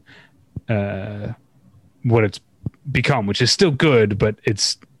what it's become, which is still good, but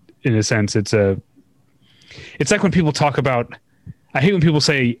it's, in a sense, it's like when people talk about, I hate when people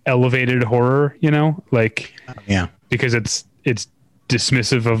say elevated horror, you know, like, because it's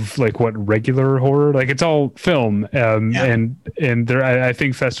dismissive of like what regular horror, like it's all film, and there, I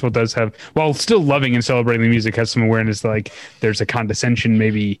think festival does have, while still loving and celebrating the music, has some awareness that, like, there's a condescension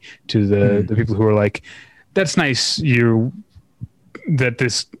maybe to the people who are like, that's nice, that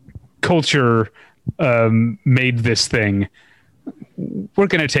this culture made this thing, we're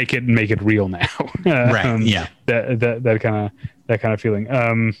going to take it and make it real now. Right. That kind of feeling.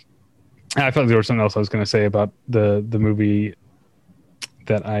 I felt like there was something else I was going to say about the movie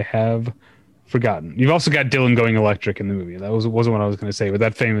that I have forgotten. You've also got Dylan going electric in the movie. That wasn't what I was going to say, but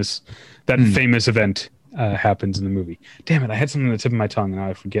that famous event happens in the movie. Damn it. I had something on the tip of my tongue and now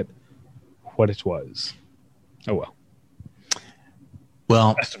I forget what it was. Oh, well.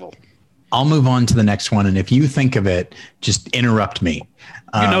 Well, festival. I'll move on to the next one. And if you think of it, just interrupt me.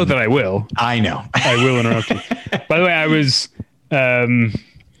 You know that I will. I know. I will interrupt you. By the way, I was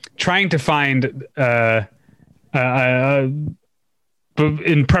trying to find,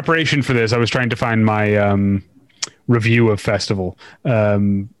 in preparation for this, I was trying to find my review of Festival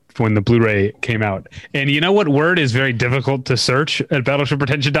when the Blu-ray came out. And you know what word is very difficult to search at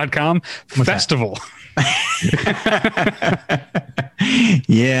battleshippretension.com? Festival.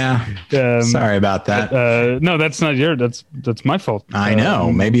 Yeah. Sorry about that. No, that's not that's my fault. I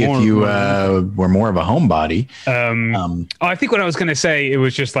know. Maybe if you were more of a homebody. I think what I was going to say, it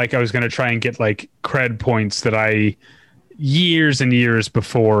was just like I was going to try and get like cred points that I, years and years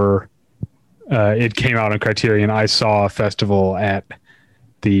before it came out on Criterion, I saw a Festival at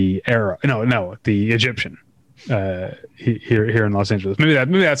the the Egyptian here in Los Angeles. Maybe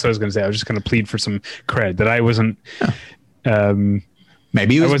that's what I was going to say. I was just going to plead for some cred that I wasn't.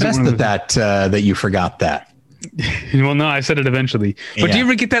 Maybe it was best that you forgot that. Well, no, I said it eventually. But do you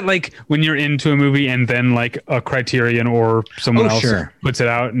ever get that, like, when you're into a movie and then like a Criterion or someone else puts it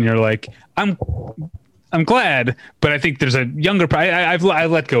out and you're like, I'm glad, but I think there's a younger. I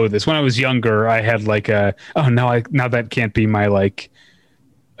let go of this when I was younger. I had like now that can't be my like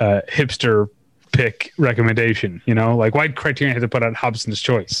hipster pick recommendation, like why Criterion had to put out Hobson's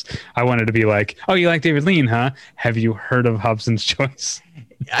Choice. I wanted to be like, oh, you like David Lean, huh? Have you heard of Hobson's Choice?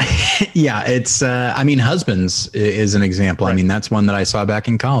 Yeah, it's Husbands is an example. Right. I mean, that's one that I saw back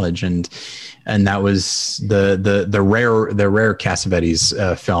in college, and that was the rare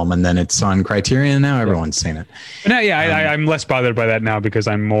Cassavetes film, and then it's on Criterion, and now everyone's seen it. But I'm less bothered by that now because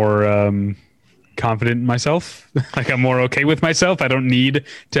I'm more confident in myself. Like, I'm more okay with myself. I don't need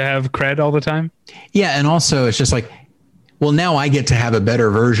to have cred all the time. Yeah, and also it's just like, well, now I get to have a better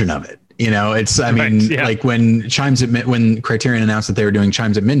version of it. It's, like when when Criterion announced that they were doing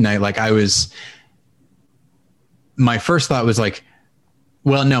Chimes at Midnight, like my first thought was like,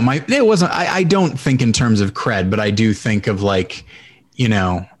 well, no, it wasn't, I don't think in terms of cred, but I do think of like,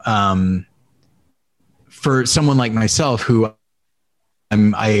 for someone like myself who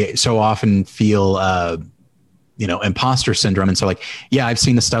I so often feel, imposter syndrome. And so like, yeah, I've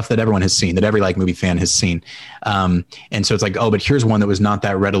seen the stuff that everyone has seen, that every like movie fan has seen. And so it's like, oh, but here's one that was not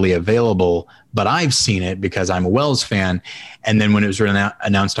that readily available, but I've seen it because I'm a Wells fan. And then when it was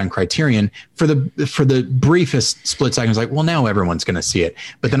announced on Criterion, for the briefest split second, I was like, well, now everyone's going to see it.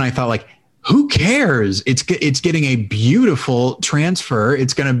 But then I thought like, who cares? It's getting a beautiful transfer.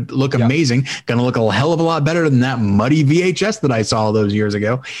 It's going to look amazing. Going to look a hell of a lot better than that muddy VHS that I saw those years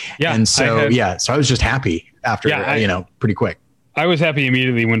ago. Yeah. And so, so I was just happy after, pretty quick. I was happy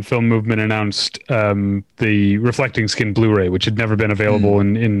immediately when Film Movement announced the Reflecting Skin Blu-ray, which had never been available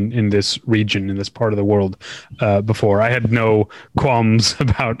in this region, in this part of the world before. I had no qualms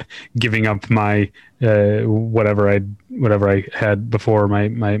about giving up my whatever I had before, my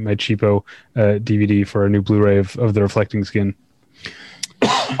cheapo DVD for a new Blu-ray of the Reflecting Skin.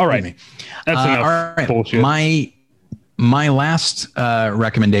 All right, that's enough bullshit. My last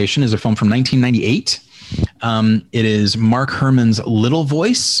recommendation is a film from 1998. It is Mark Herman's Little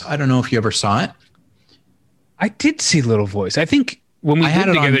Voice. I don't know if you ever saw it. I did see Little Voice. I think when we lived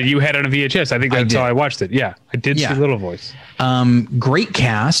together, you had it on VHS. I think that's how I watched it. Yeah, I did see Little Voice. Great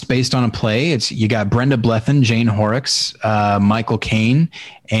cast based on a play. You got Brenda Blethyn, Jane Horrocks, Michael Caine,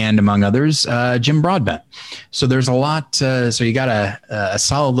 and among others, Jim Broadbent. So there's a lot. So you got a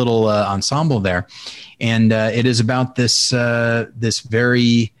solid little ensemble there, and it is about this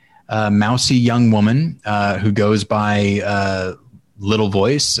very mousy young woman who goes by Little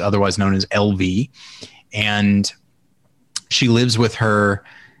Voice, otherwise known as LV, and she lives with her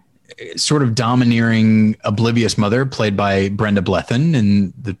sort of domineering, oblivious mother, played by Brenda Blethyn,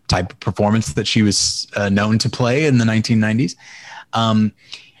 in the type of performance that she was known to play in the 1990s.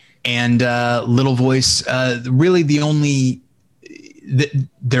 And Little Voice, really the only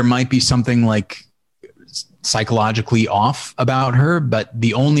there might be something like psychologically off about her, but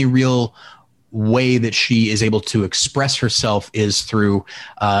the only real way that she is able to express herself is through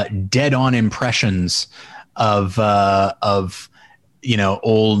dead-on impressions of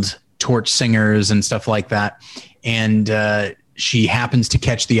old torch singers and stuff like that. And she happens to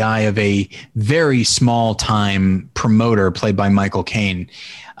catch the eye of a very small time promoter played by Michael Caine,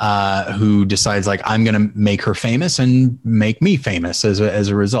 who decides like, I'm going to make her famous and make me famous as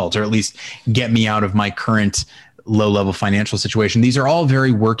a result, or at least get me out of my current low-level financial situation. These are all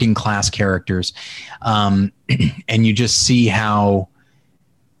very working class characters. And you just see how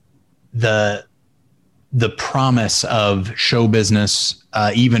the promise of show business,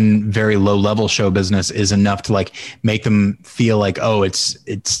 even very low-level show business, is enough to like make them feel like, oh,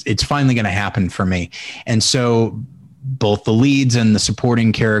 it's finally going to happen for me. And so both the leads and the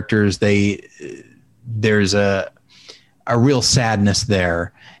supporting characters, there's a real sadness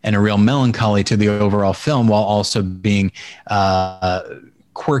there and a real melancholy to the overall film, while also being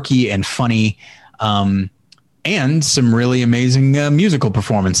quirky and funny, and some really amazing musical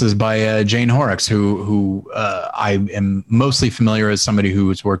performances by Jane Horrocks, who I am mostly familiar as somebody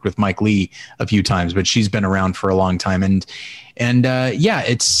who's worked with Mike Leigh a few times, but she's been around for a long time. And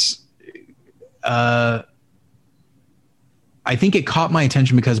it's I think it caught my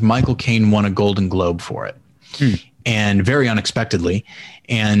attention because Michael Caine won a Golden Globe for it, and very unexpectedly.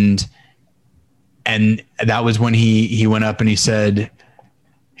 And that was when he went up and he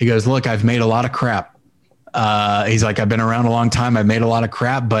goes, look, I've made a lot of crap. He's like, I've been around a long time. I've made a lot of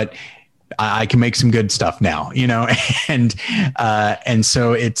crap, but I can make some good stuff now, and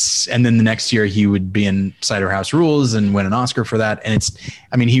so and then the next year he would be in Cider House Rules and win an Oscar for that. And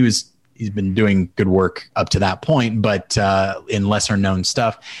he's been doing good work up to that point, but in lesser known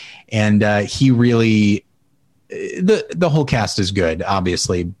stuff. And he really, the whole cast is good,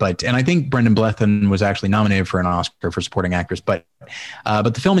 obviously, and I think Brendan Blethyn was actually nominated for an Oscar for supporting actress, but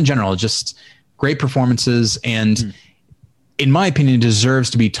the film in general, just great performances. And in my opinion, deserves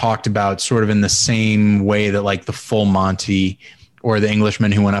to be talked about sort of in the same way that like the Full Monty or The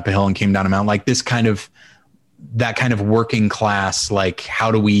Englishman Who Went Up a Hill and Came Down a Mountain, like this kind of, that kind of working class, like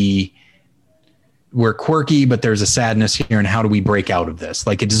how do we're quirky, but there's a sadness here, and how do we break out of this?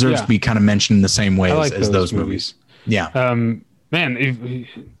 Like it deserves to be kind of mentioned in the same way as those movies. Yeah. Man,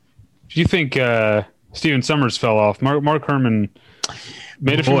 if you think Stephen Sommers fell off, Mark Herman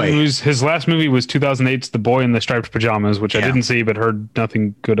made a few movies. His last movie was 2008's The Boy in the Striped Pajamas, which I didn't see but heard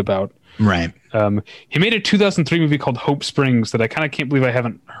nothing good about. Right. He made a 2003 movie called Hope Springs that I kind of can't believe I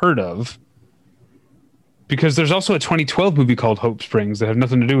haven't heard of, because there's also a 2012 movie called Hope Springs that have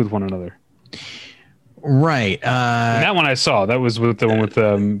nothing to do with one another. Right. And that one I saw. That was with the one with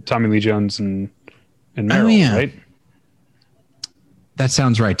Tommy Lee Jones and Meryl, right? That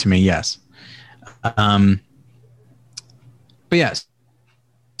sounds right to me. Yes. But yes.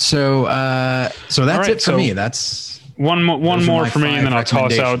 So that's it for me. That's one more for me, and then I'll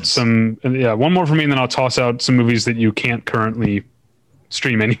toss out some. One more for me, and then I'll toss out some movies that you can't currently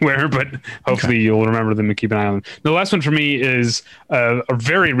stream anywhere, but hopefully you'll remember them and keep an eye on them. The last one for me is a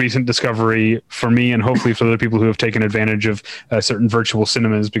very recent discovery for me, and hopefully for other people who have taken advantage of certain virtual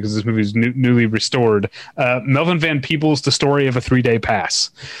cinemas, because this movie is newly restored. Melvin Van Peebles, The Story of a 3-Day Pass.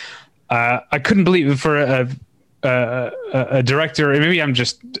 I couldn't believe it for a director, and maybe I'm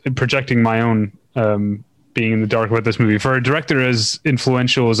just projecting my own being in the dark about this movie. For a director as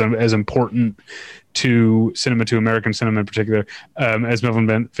influential, as important to cinema, to American cinema in particular, as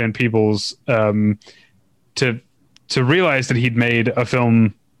Melvin Van Peebles, to realize that he'd made a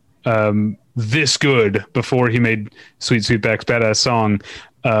film this good before he made Sweet Sweetback's Badass Song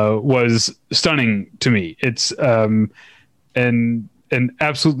was stunning to me. It's an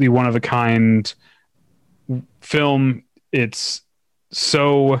absolutely one of a kind film. It's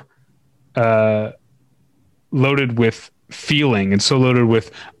so loaded with feeling and so loaded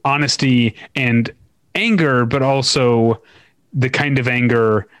with honesty and anger, but also the kind of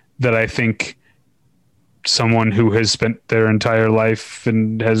anger that I think someone who has spent their entire life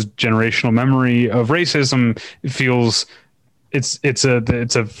and has generational memory of racism feels. It's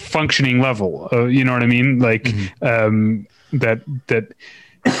a functioning level. You know what I mean? Like that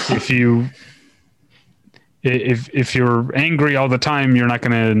if you're angry all the time, you're not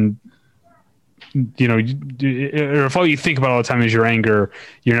going to. Or if all you think about all the time is your anger,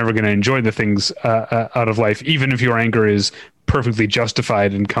 you're never going to enjoy the things out of life, even if your anger is perfectly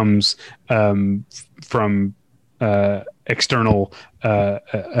justified and comes from external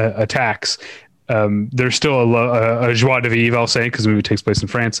attacks. There's still a joie de vivre, I'll say, because the movie takes place in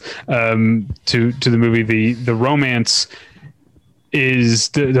France. To the movie, the romance is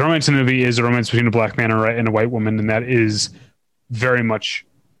the romance in the movie is a romance between a black man and a white woman, and that is very much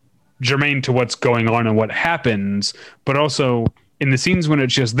germane to what's going on and what happens, but also in the scenes when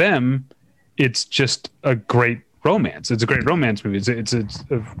it's just them, it's just a great romance. It's a great romance movie. It's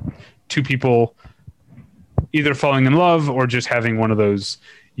two people either falling in love or just having one of those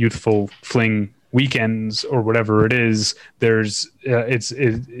youthful fling weekends or whatever it is. There's it's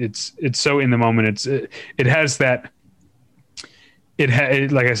so in the moment. It has that.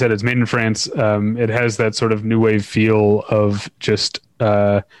 Like I said, it's made in France. It has that sort of new wave feel of just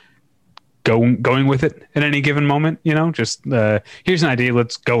going with it at any given moment, just here's an idea,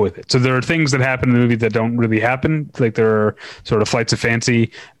 let's go with it. So there are things that happen in the movie that don't really happen. Like there are sort of flights of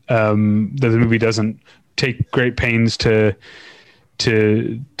fancy that the movie doesn't take great pains to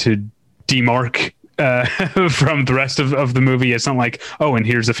demark from the rest of the movie. It's not like, oh, and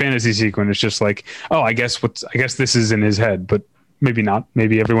here's a fantasy sequence. It's just like, oh, I guess this is in his head, but maybe not.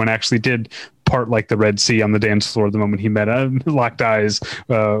 Maybe everyone actually did part like the Red Sea on the dance floor the moment he met locked eyes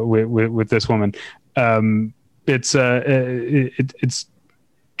with this woman. It's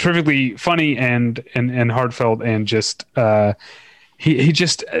terrifically funny and heartfelt, and just he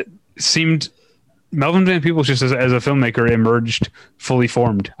just seemed, Melvin Van Peebles just as a filmmaker emerged fully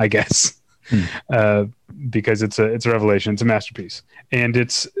formed, I guess. Because it's a revelation. It's a masterpiece, and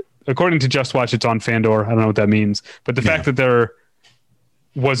it's, according to Just Watch, it's on Fandor. I don't know what that means, but the fact that there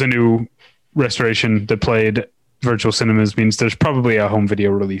was a new restoration that played virtual cinemas means there's probably a home video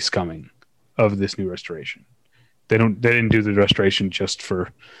release coming of this new restoration. They didn't do the restoration just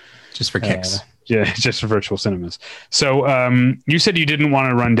for kicks. Just for virtual cinemas. So you said you didn't want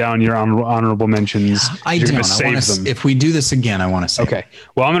to run down your honorable mentions. I don't. If we do this again, I want to save them. Okay.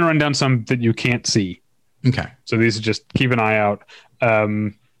 Well, I'm going to run down some that you can't see. Okay. So these are just keep an eye out.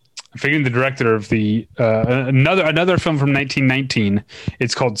 forgetting the director of the another film from 1919.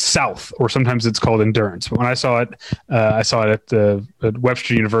 It's called South, or sometimes it's called Endurance. But when I saw it at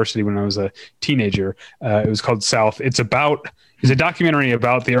Webster University when I was a teenager. It was called South. It's a documentary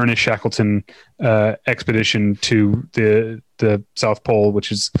about the Ernest Shackleton expedition to the South Pole,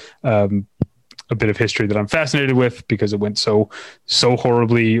 which is a bit of history that I'm fascinated with because it went so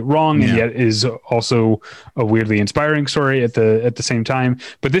horribly wrong, and yet is also a weirdly inspiring story at the same time.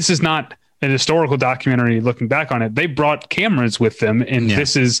 But this is not an historical documentary looking back on it. They brought cameras with them, and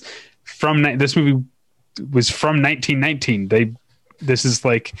this movie was from 1919. This is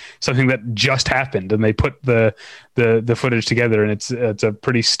like something that just happened, and they put the footage together, and it's a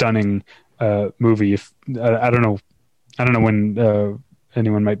pretty stunning movie. If I don't know when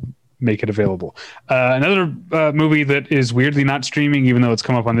anyone might make it available. Another movie that is weirdly not streaming, even though it's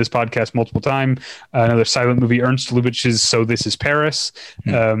come up on this podcast multiple times. Another silent movie, Ernst Lubitsch's "So This Is Paris,"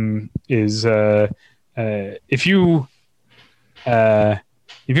 is if you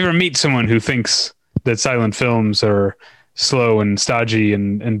ever meet someone who thinks that silent films are slow and stodgy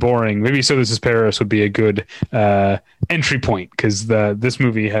and boring, maybe "So This Is Paris" would be a good entry point, because this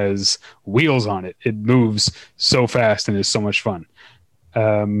movie has wheels on it. It moves so fast and is so much fun.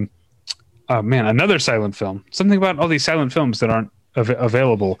 Oh man, another silent film. Something about all these silent films that aren't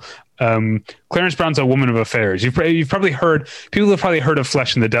available. Clarence Brown's A Woman of Affairs. You've probably heard, people have probably heard of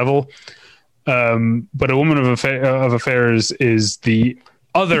Flesh and the Devil, but A Woman of Affairs is the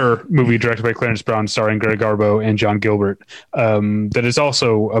other movie directed by Clarence Brown, starring Greg Garbo and John Gilbert, that is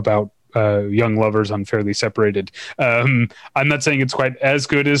also about young lovers unfairly separated. I'm not saying it's quite as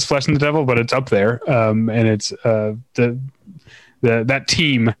good as Flesh and the Devil, but it's up there, and it's that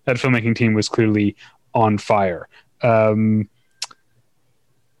filmmaking team was clearly on fire.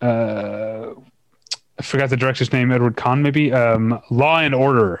 I forgot the director's name, Edward Kahn, maybe. Law and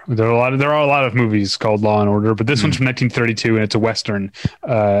Order. There are a lot of movies called Law and Order, but this one's from 1932, and it's a Western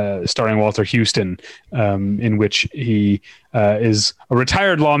starring Walter Houston, in which he is a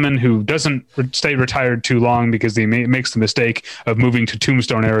retired lawman who doesn't stay retired too long because he makes the mistake of moving to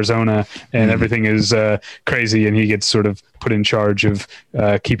Tombstone, Arizona, and everything is crazy, and he gets sort of put in charge of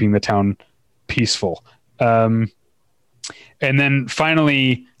keeping the town peaceful. And then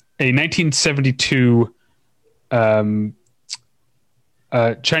finally, a 1972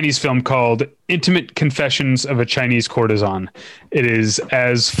 Chinese film called Intimate Confessions of a Chinese Courtesan. It is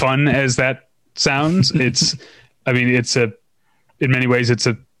as fun as that sounds. In many ways, it's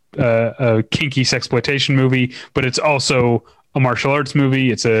a kinky sexploitation movie, but it's also a martial arts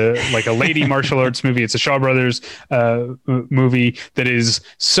movie. It's a lady martial arts movie. It's a Shaw Brothers movie that is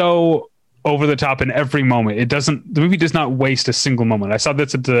so over the top in every moment. The movie does not waste a single moment. I saw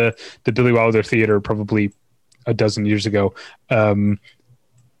this at the Billy Wilder Theater probably a dozen years ago. And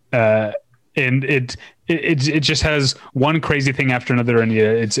it just has one crazy thing after another. And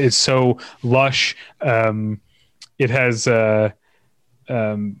it's so lush. It has, like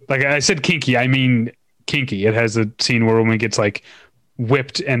I said, kinky, I mean kinky. It has a scene where a woman gets like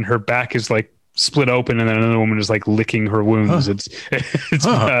whipped and her back is like split open, and then another woman is like licking her wounds. It's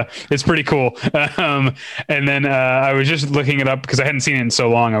pretty cool. And then I was just looking it up because I hadn't seen it in so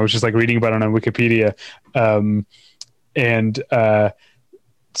long. I was just like reading about it on Wikipedia, and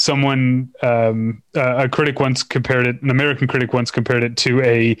someone, a critic once compared it. An American critic once compared it to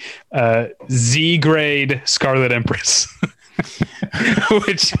a Z-grade Scarlet Empress.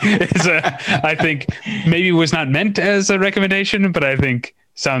 Which is I think maybe was not meant as a recommendation, but I think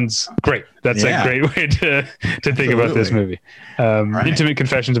sounds great. That's a great way to think about this movie. Right. Intimate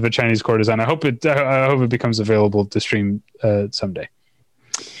Confessions of a Chinese Courtesan. I hope it becomes available to stream someday.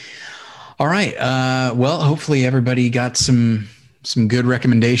 All right. Well, hopefully everybody got some good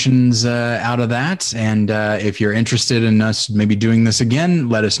recommendations out of that. And if you're interested in us maybe doing this again,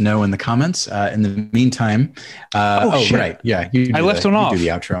 let us know in the comments. In the meantime, right. Yeah. I left one off. You do the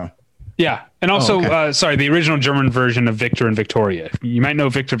outro. Yeah. And also, the original German version of Victor and Victoria. You might know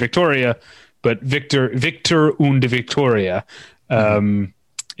Victor Victoria, but Victor und Victoria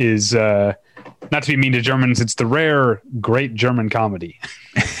is, not to be mean to Germans, it's the rare, great German comedy.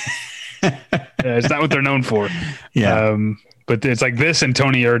 It's not what they're known for. Yeah. But it's like this and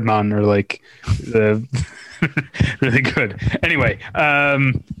Tony Erdmann are like really good. Anyway,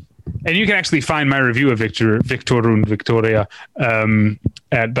 and you can actually find my review of Victor und Victoria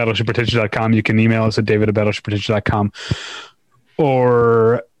at battleshippretension.com. You can email us at david@battleshippretension.com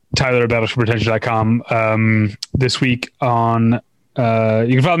or Tyler@battleshippretension.com. This week on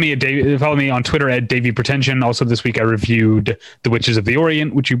You can follow me on Twitter at Davey Pretension. Also, this week I reviewed The Witches of the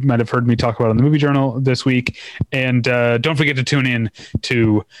Orient, which you might have heard me talk about on the Movie Journal this week. And don't forget to tune in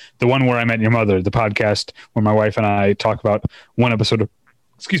to The One Where I Met Your Mother, the podcast where my wife and I talk about one episode of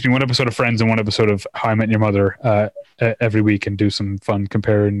Friends and one episode of How I Met Your Mother every week, and do some fun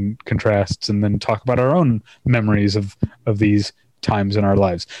compare and contrasts, and then talk about our own memories of these times in our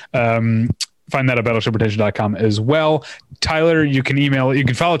lives. Find that at battleshippretension.com as well. Tyler, you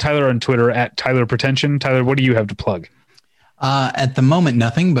can follow Tyler on Twitter at Tyler Pretension. Tyler, what do you have to plug? At the moment,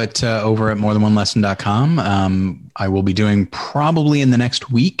 nothing, but over at morethanonelesson.com, I will be doing probably in the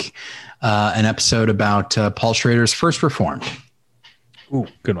next week an episode about Paul Schrader's First Reformed. Ooh,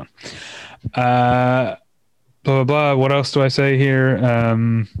 good one. Blah, blah, blah. What else do I say here?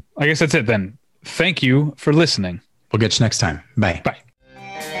 I guess that's it then. Thank you for listening. We'll get you next time. Bye. Bye.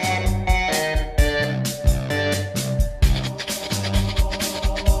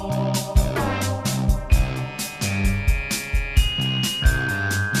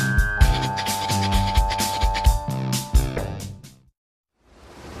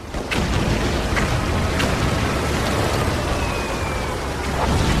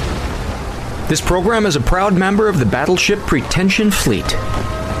 This program is a proud member of the Battleship Pretension Fleet.